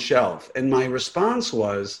put up on the shelf. And my response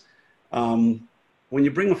was, when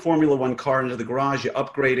you bring a Formula One car into the garage, you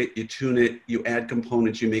upgrade it, you tune it, you add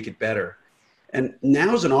components, you make it better. And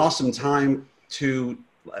now's an awesome time to,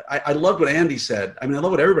 I loved what Andy said. I mean, I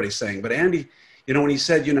love what everybody's saying, but Andy, when he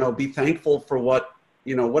said, be thankful for what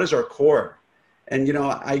is our core? And,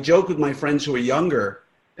 I joke with my friends who are younger,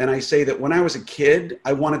 and I say that when I was a kid,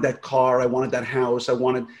 I wanted that car, I wanted that house, I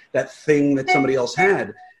wanted that thing that somebody else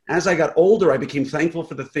had. As I got older, I became thankful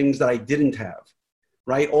for the things that I didn't have,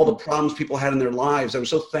 right? All the problems people had in their lives. I was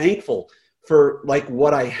so thankful for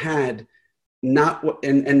what I had,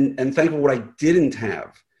 and thankful for what I didn't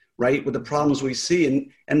have, right? With the problems we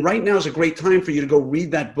see. And right now is a great time for you to go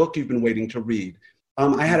read that book you've been waiting to read.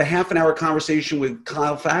 I had a half-an-hour conversation with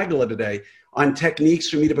Kyle Fagala today on techniques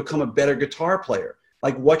for me to become a better guitar player.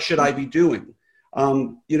 Like, what should I be doing?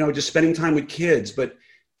 Just spending time with kids. But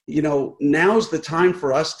now's the time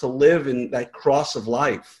for us to live in that cross of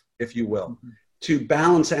life, if you will, to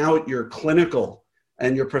balance out your clinical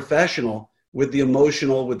and your professional with the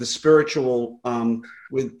emotional, with the spiritual,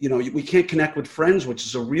 we can't connect with friends, which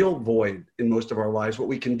is a real void in most of our lives, but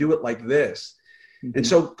we can do it like this. And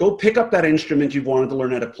so go pick up that instrument you've wanted to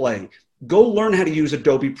learn how to play. Go learn how to use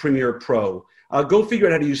Adobe Premiere Pro. Go figure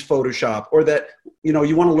out how to use Photoshop, or that, you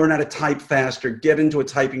want to learn how to type faster, get into a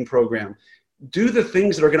typing program. Do the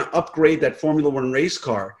things that are going to upgrade that Formula One race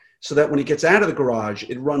car so that when it gets out of the garage,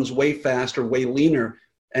 it runs way faster, way leaner,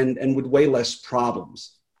 and with way less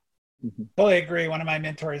problems. Totally agree. One of my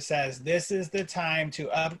mentors says, this is the time to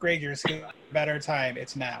upgrade your skill. Better time.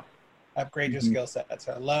 It's now. Upgrade your skill set.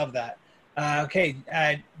 So I love that. Okay.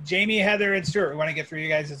 Jamie, Heather, and Stuart, we want to get through you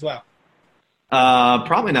guys as well.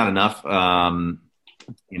 Probably not enough. I'm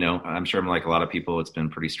sure like a lot of people, it's been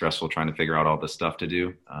pretty stressful trying to figure out all this stuff to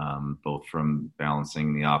do, both from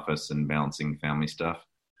balancing the office and balancing family stuff.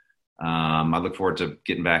 I look forward to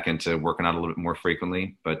getting back into working out a little bit more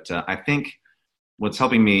frequently, but I think what's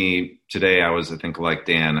helping me today, I think like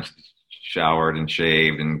Dan, showered and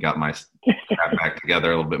shaved and got my crap back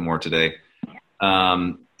together a little bit more today.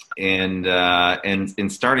 And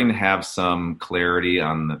starting to have some clarity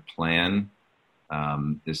on the plan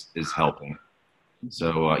is helping.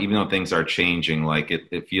 So even though things are changing, like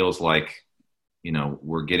it feels like,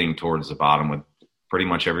 we're getting towards the bottom with pretty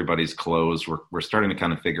much everybody's closed. We're starting to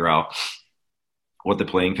kind of figure out what the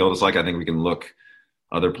playing field is like. I think we can look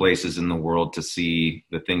other places in the world to see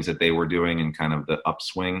the things that they were doing and kind of the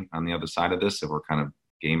upswing on the other side of this. So we're kind of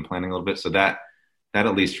game planning a little bit. So that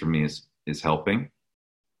at least for me is helping.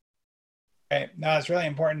 Okay. No, it's really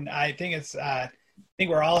important. I think I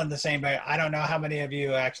think we're all in the same boat. I don't know how many of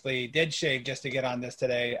you actually did shave just to get on this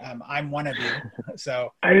today. I'm one of you.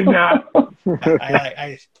 So I did not.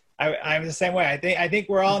 I'm the same way. I think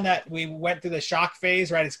we're all in that. We went through the shock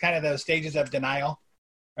phase, right? It's kind of those stages of denial.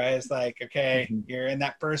 Right? It's like, okay, you're in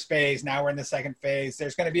that first phase. Now we're in the second phase.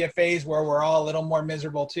 There's going to be a phase where we're all a little more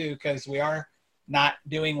miserable too, because we are not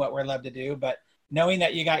doing what we're love to do. But knowing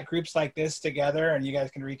that you got groups like this together and you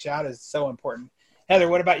guys can reach out is so important. Heather,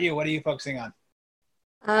 what about you? What are you focusing on?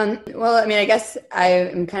 Well, I mean, I guess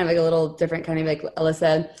I'm kind of like a little different, kind of like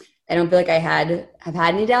Alyssa. I don't feel like have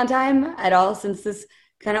had any downtime at all since this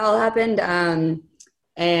kind of all happened.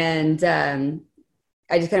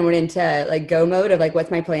 I just kind of went into like go mode of like,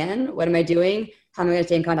 what's my plan? What am I doing? How am I going to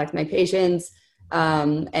stay in contact with my patients?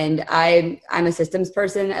 And I'm a systems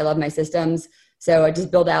person. I love my systems. So I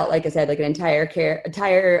just built out, like I said, like an entire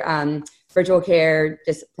virtual care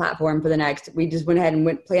just platform for the next. We just went ahead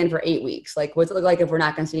and planned for 8 weeks. Like, what's it look like if we're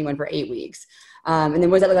not going to see anyone for 8 weeks? And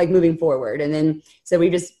then what's that look like moving forward? And then, so we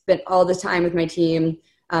just spent all this time with my team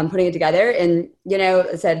putting it together. And,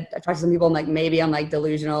 I said, I talked to some people, I'm like, maybe I'm like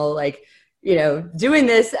delusional, like, doing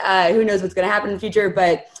this, who knows what's going to happen in the future,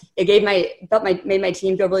 but it made my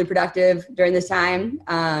team feel really productive during this time.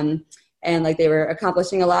 And like they were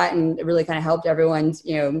accomplishing a lot, and it really kind of helped everyone,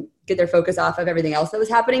 get their focus off of everything else that was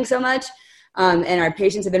happening so much. And our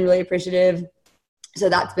patients have been really appreciative. So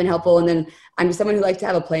that's been helpful. And then I'm just someone who likes to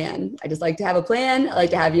have a plan. I just like to have a plan. I like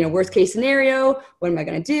to have, worst case scenario. What am I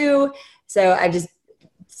going to do? So I've just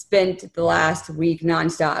spent the last week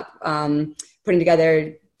nonstop putting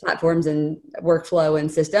together platforms and workflow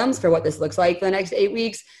and systems for what this looks like for the next 8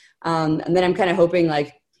 weeks. And then I'm kind of hoping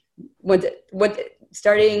like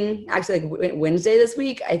starting actually like Wednesday this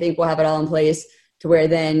week, I think we'll have it all in place to where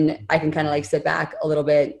then I can kind of like sit back a little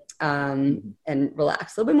bit and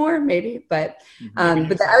relax a little bit more maybe. But I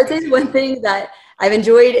would say one thing that I've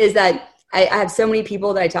enjoyed is that I have so many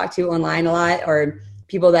people that I talk to online a lot, or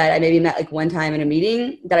people that I maybe met like one time in a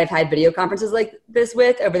meeting that I've had video conferences like this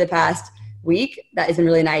with over the past week. That has been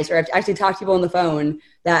really nice. Or I've actually talked to people on the phone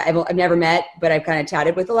that I've never met, but I've kind of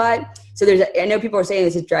chatted with a lot. So I know people are saying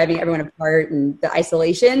this is driving everyone apart and the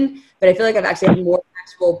isolation, but I feel like I've actually had more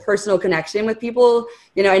actual personal connection with people.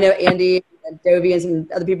 I know Andy and Dovi and some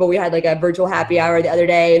other people, we had like a virtual happy hour the other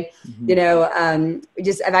day.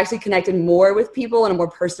 I've actually connected more with people on a more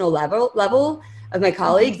personal level of my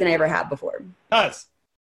colleagues than I ever have before.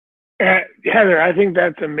 Heather, I think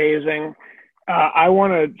that's amazing. I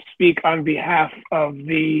want to speak on behalf of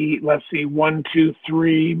the, 1, 2,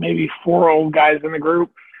 3, maybe 4 old guys in the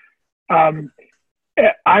group. I'm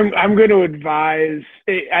going to advise.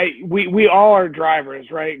 We all are drivers,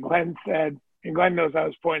 right? Glenn said, and Glenn knows I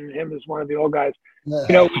was pointing at him as one of the old guys.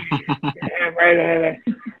 Right.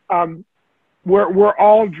 We're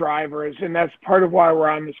all drivers, and that's part of why we're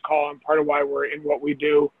on this call and part of why we're in what we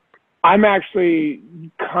do. I'm actually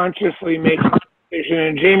consciously making a decision,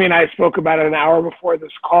 and Jamie and I spoke about it an hour before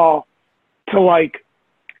this call, to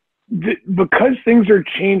because things are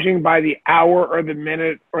changing by the hour or the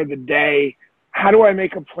minute or the day, how do I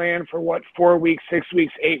make a plan for what 4 weeks, 6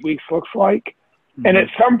 weeks, 8 weeks looks like? Mm-hmm. And at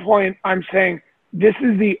some point I'm saying, this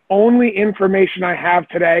is the only information I have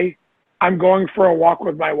today. I'm going for a walk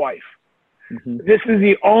with my wife. Mm-hmm. This is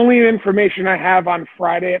the only information I have on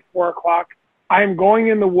Friday at 4:00. I am going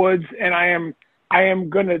in the woods, and I am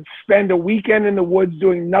going to spend a weekend in the woods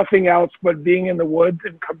doing nothing else but being in the woods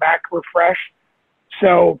and come back refreshed.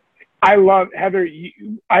 So I love, Heather,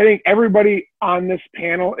 I think everybody on this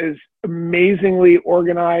panel is amazingly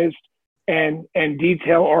organized and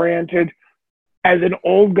detail oriented. As an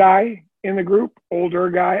old guy in the group, older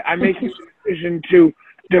guy, I'm making a decision to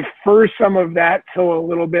defer some of that till a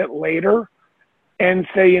little bit later and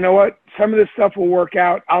say, you know what, some of this stuff will work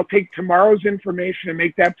out. I'll take tomorrow's information and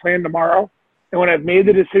make that plan tomorrow. And when I've made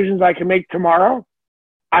the decisions I can make tomorrow,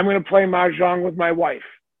 I'm going to play mahjong with my wife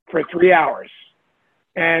for 3 hours.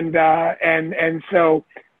 And so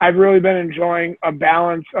I've really been enjoying a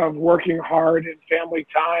balance of working hard and family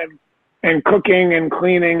time and cooking and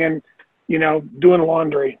cleaning and, doing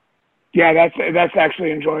laundry. Yeah, that's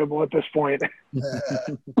actually enjoyable at this point.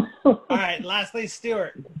 All right. Lastly,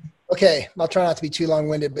 Stuart. Okay. I'll try not to be too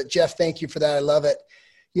long-winded, but Jeff, thank you for that. I love it.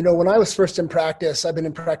 you know, when I was first in practice, I've been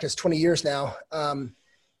in practice 20 years now.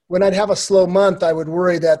 When I'd have a slow month, I would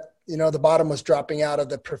worry that, you know, the bottom was dropping out of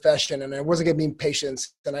the profession and I wasn't going to be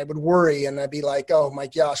patients. And I would worry and I'd be like, oh my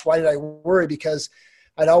gosh, why did I worry? Because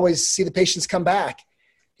I'd always see the patients come back.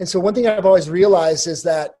 And so one thing I've always realized is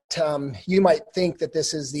that you might think that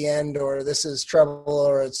this is the end or this is trouble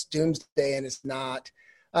or it's doomsday, and it's not.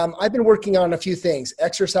 I've been working on a few things: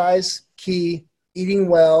 exercise, key, eating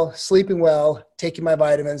well, sleeping well, taking my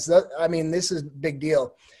vitamins. I mean, this is a big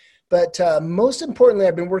deal. But most importantly,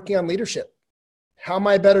 I've been working on leadership. How am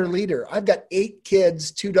I a better leader? I've got 8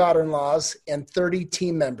 kids, 2 daughter-in-laws, and 30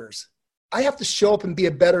 team members. I have to show up and be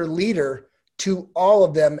a better leader to all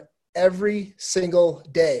of them every single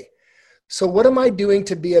day. So what am I doing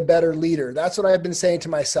to be a better leader? That's what I've been saying to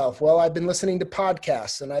myself. Well, I've been listening to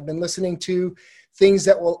podcasts and I've been listening to things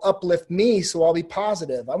that will uplift me so I'll be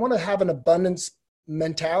positive. I want to have an abundance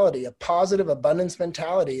mentality, a positive abundance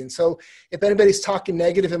mentality. And so if anybody's talking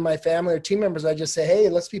negative in my family or team members, I just say, hey,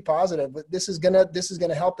 let's be positive. This is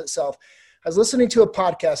gonna help itself. I was listening to a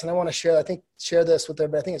podcast and I want to share this with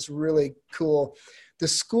everybody. I think it's really cool. The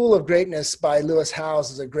School of Greatness by Lewis Howes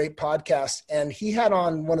is a great podcast. And he had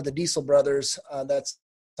on one of the Diesel brothers that's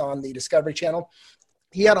on the Discovery Channel.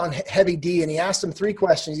 He had on Heavy D and he asked him 3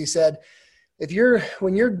 questions. He said,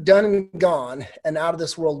 when you're done and gone and out of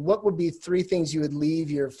this world, what would be 3 things you would leave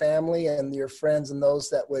your family and your friends and those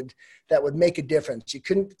that would make a difference? You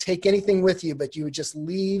couldn't take anything with you, but you would just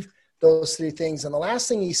leave those 3 things. And the last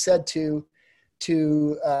thing he said to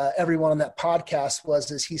everyone on that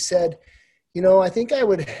podcast is he said, you know, I think I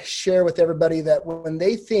would share with everybody that when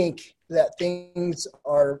they think that things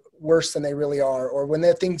are worse than they really are, or when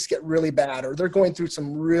their things get really bad, or they're going through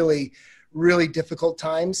some really, really difficult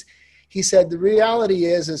times, he said, the reality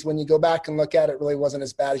is when you go back and look at it, it really wasn't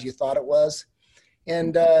as bad as you thought it was.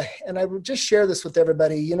 And I would just share this with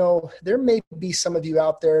everybody. You know, there may be some of you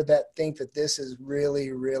out there that think that this is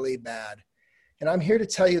really, really bad. And I'm here to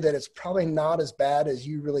tell you that it's probably not as bad as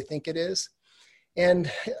you really think it is.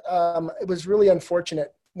 And it was really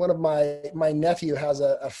unfortunate. One of my nephew has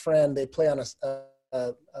a friend. They play on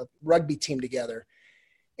a rugby team together.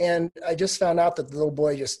 And I just found out that the little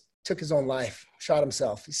boy just took his own life, shot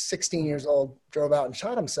himself. He's 16 years old, drove out and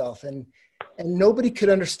shot himself. And nobody could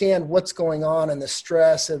understand what's going on and the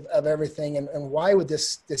stress of everything. And why would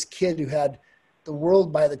this kid who had the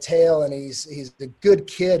world by the tail, and he's a good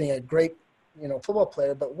kid and a great, you know, football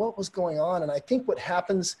player, but what was going on? And I think what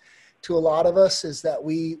happens to a lot of us is that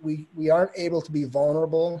we aren't able to be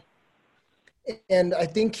vulnerable. And I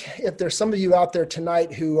think if there's some of you out there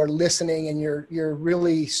tonight who are listening and you're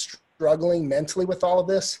really struggling mentally with all of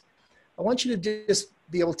this, I want you to just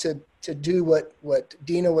be able to do what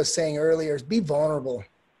Dino was saying earlier, is be vulnerable.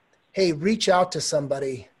 Hey, reach out to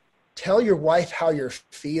somebody. Tell your wife how you're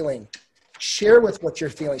feeling. Share with what you're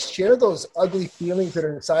feeling. Share those ugly feelings that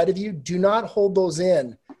are inside of you. Do not hold those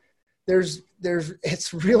in.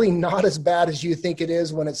 It's really not as bad as you think it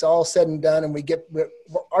is when it's all said and done, and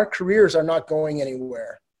our careers are not going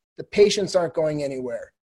anywhere. The patients aren't going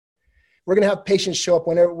anywhere. We're going to have patients show up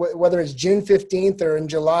whether it's June 15th or in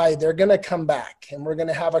July, they're going to come back and we're going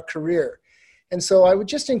to have a career. And so I would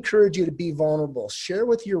just encourage you to be vulnerable. Share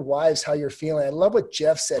with your wives how you're feeling. I love what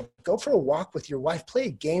Jeff said. Go for a walk with your wife. Play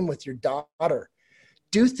a game with your daughter.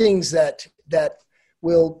 Do things that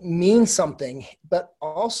will mean something, but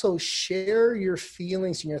also share your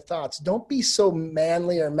feelings and your thoughts. Don't be so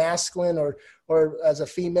manly or masculine or as a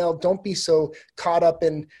female, don't be so caught up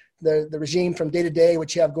in the regime from day to day,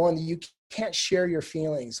 what you have going, you can't share your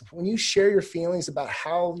feelings. When you share your feelings about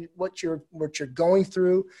what you're going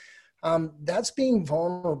through, that's being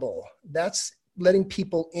vulnerable. That's letting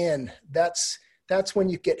people in. That's when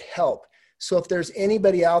you get help. So if there's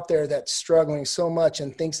anybody out there that's struggling so much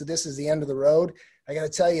and thinks that this is the end of the road, I got to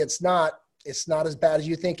tell you, it's not as bad as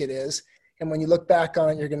you think it is. And when you look back on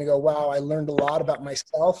it, you're going to go, wow, I learned a lot about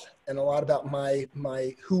myself and a lot about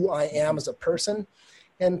my who I am as a person.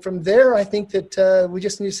 And from there, I think that we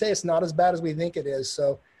just need to say it's not as bad as we think it is.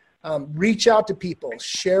 So reach out to people,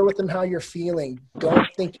 share with them how you're feeling. Don't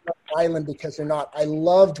think you're on an island because you're not. I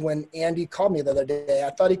loved when Andy called me the other day.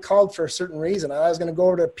 I thought he called for a certain reason. I was going to go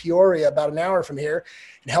over to Peoria about an hour from here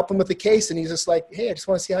and help him with the case. And he's just like, hey, I just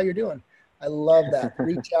want to see how you're doing. I love that.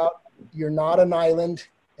 Reach out. You're not an island,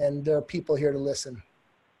 and there are people here to listen.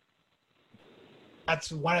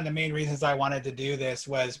 That's one of the main reasons I wanted to do this,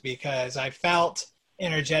 was because I felt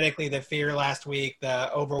energetically the fear last week,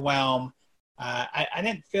 the overwhelm. I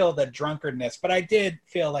didn't feel the drunkardness, but I did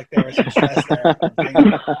feel like there was some stress there.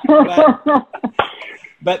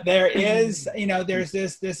 But there is, there's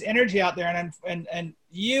this energy out there, and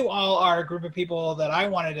you all are a group of people that I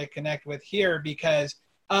wanted to connect with here because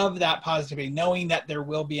of that positivity, knowing that there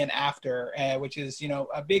will be an after, which is,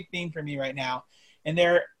 a big theme for me right now. And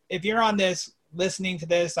if you're on this, listening to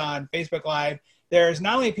this on Facebook Live, there's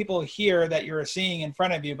not only people here that you're seeing in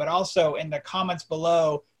front of you, but also in the comments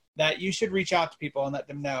below that you should reach out to people and let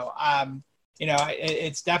them know.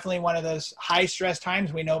 It's definitely one of those high stress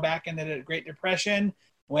times. We know back in the Great Depression,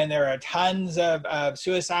 when there are tons of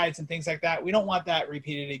suicides and things like that, we don't want that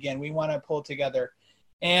repeated again. We want to pull together.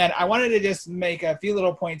 And I wanted to just make a few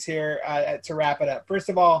little points here to wrap it up. First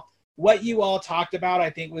of all, what you all talked about, I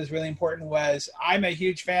think was really important was I'm a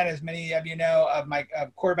huge fan, as many of you know, of my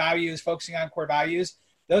core values, focusing on core values.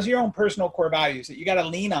 Those are your own personal core values that you got to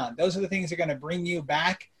lean on. Those are the things that are going to bring you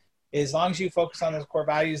back as long as you focus on those core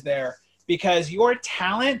values there, because your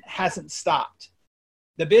talent hasn't stopped.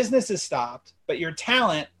 The business has stopped, but your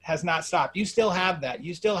talent has not stopped. You still have that.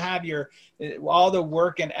 You still have all the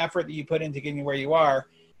work and effort that you put into getting where you are.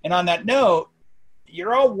 And on that note,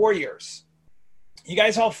 you're all warriors. You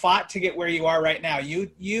guys all fought to get where you are right now.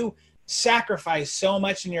 You sacrificed so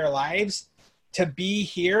much in your lives to be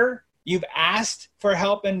here. You've asked for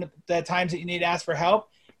help in the times that you need to ask for help,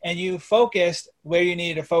 and you focused where you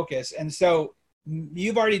needed to focus. And so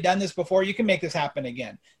you've already done this before. You can make this happen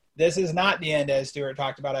again. This is not the end, as Stuart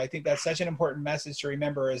talked about. I think that's such an important message to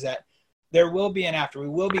remember, is that there will be an after. We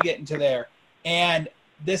will be getting to there. And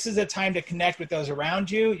this is a time to connect with those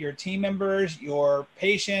around you, your team members, your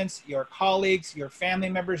patients, your colleagues, your family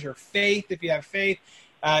members, your faith, if you have faith,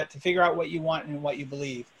 to figure out what you want and what you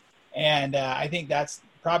believe. And I think that's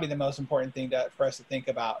probably the most important thing for us to think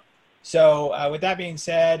about. So with that being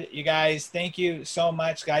said, you guys, thank you so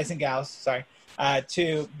much, guys and gals,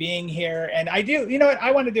 to being here. And I do,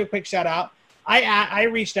 I want to do a quick shout out. I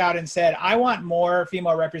reached out and said, I want more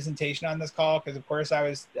female representation on this call, because of course I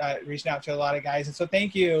was reaching out to a lot of guys. And so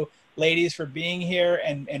thank you, ladies, for being here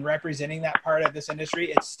and representing that part of this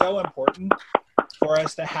industry. It's so important for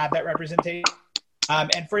us to have that representation.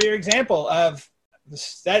 And for your example of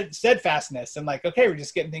steadfastness and okay, we're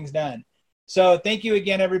just getting things done. So thank you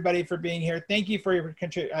again, everybody, for being here. Thank you for your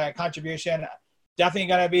contribution. Definitely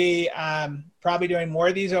going to be probably doing more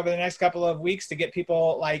of these over the next couple of weeks to get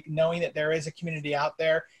people knowing that there is a community out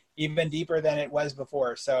there even deeper than it was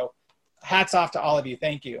before. So hats off to all of you.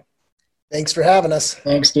 Thank you. Thanks for having us.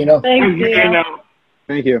 Thanks, Dino. Thank you.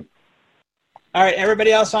 Thank you. All right,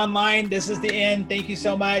 everybody else online, this is the end. Thank you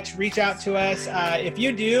so much. Reach out to us. If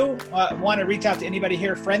you do want to reach out to anybody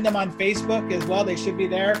here, friend them on Facebook as well. They should be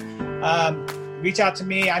there. Reach out to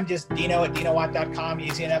me. I'm just Dino at DinoWatt.com.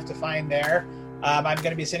 Easy enough to find there. I'm going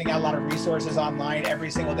to be sending out a lot of resources online every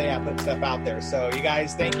single day. I put stuff out there. So you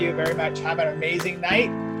guys, thank you very much. Have an amazing night,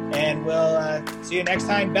 and we'll see you next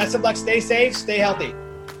time. Best of luck. Stay safe. Stay healthy.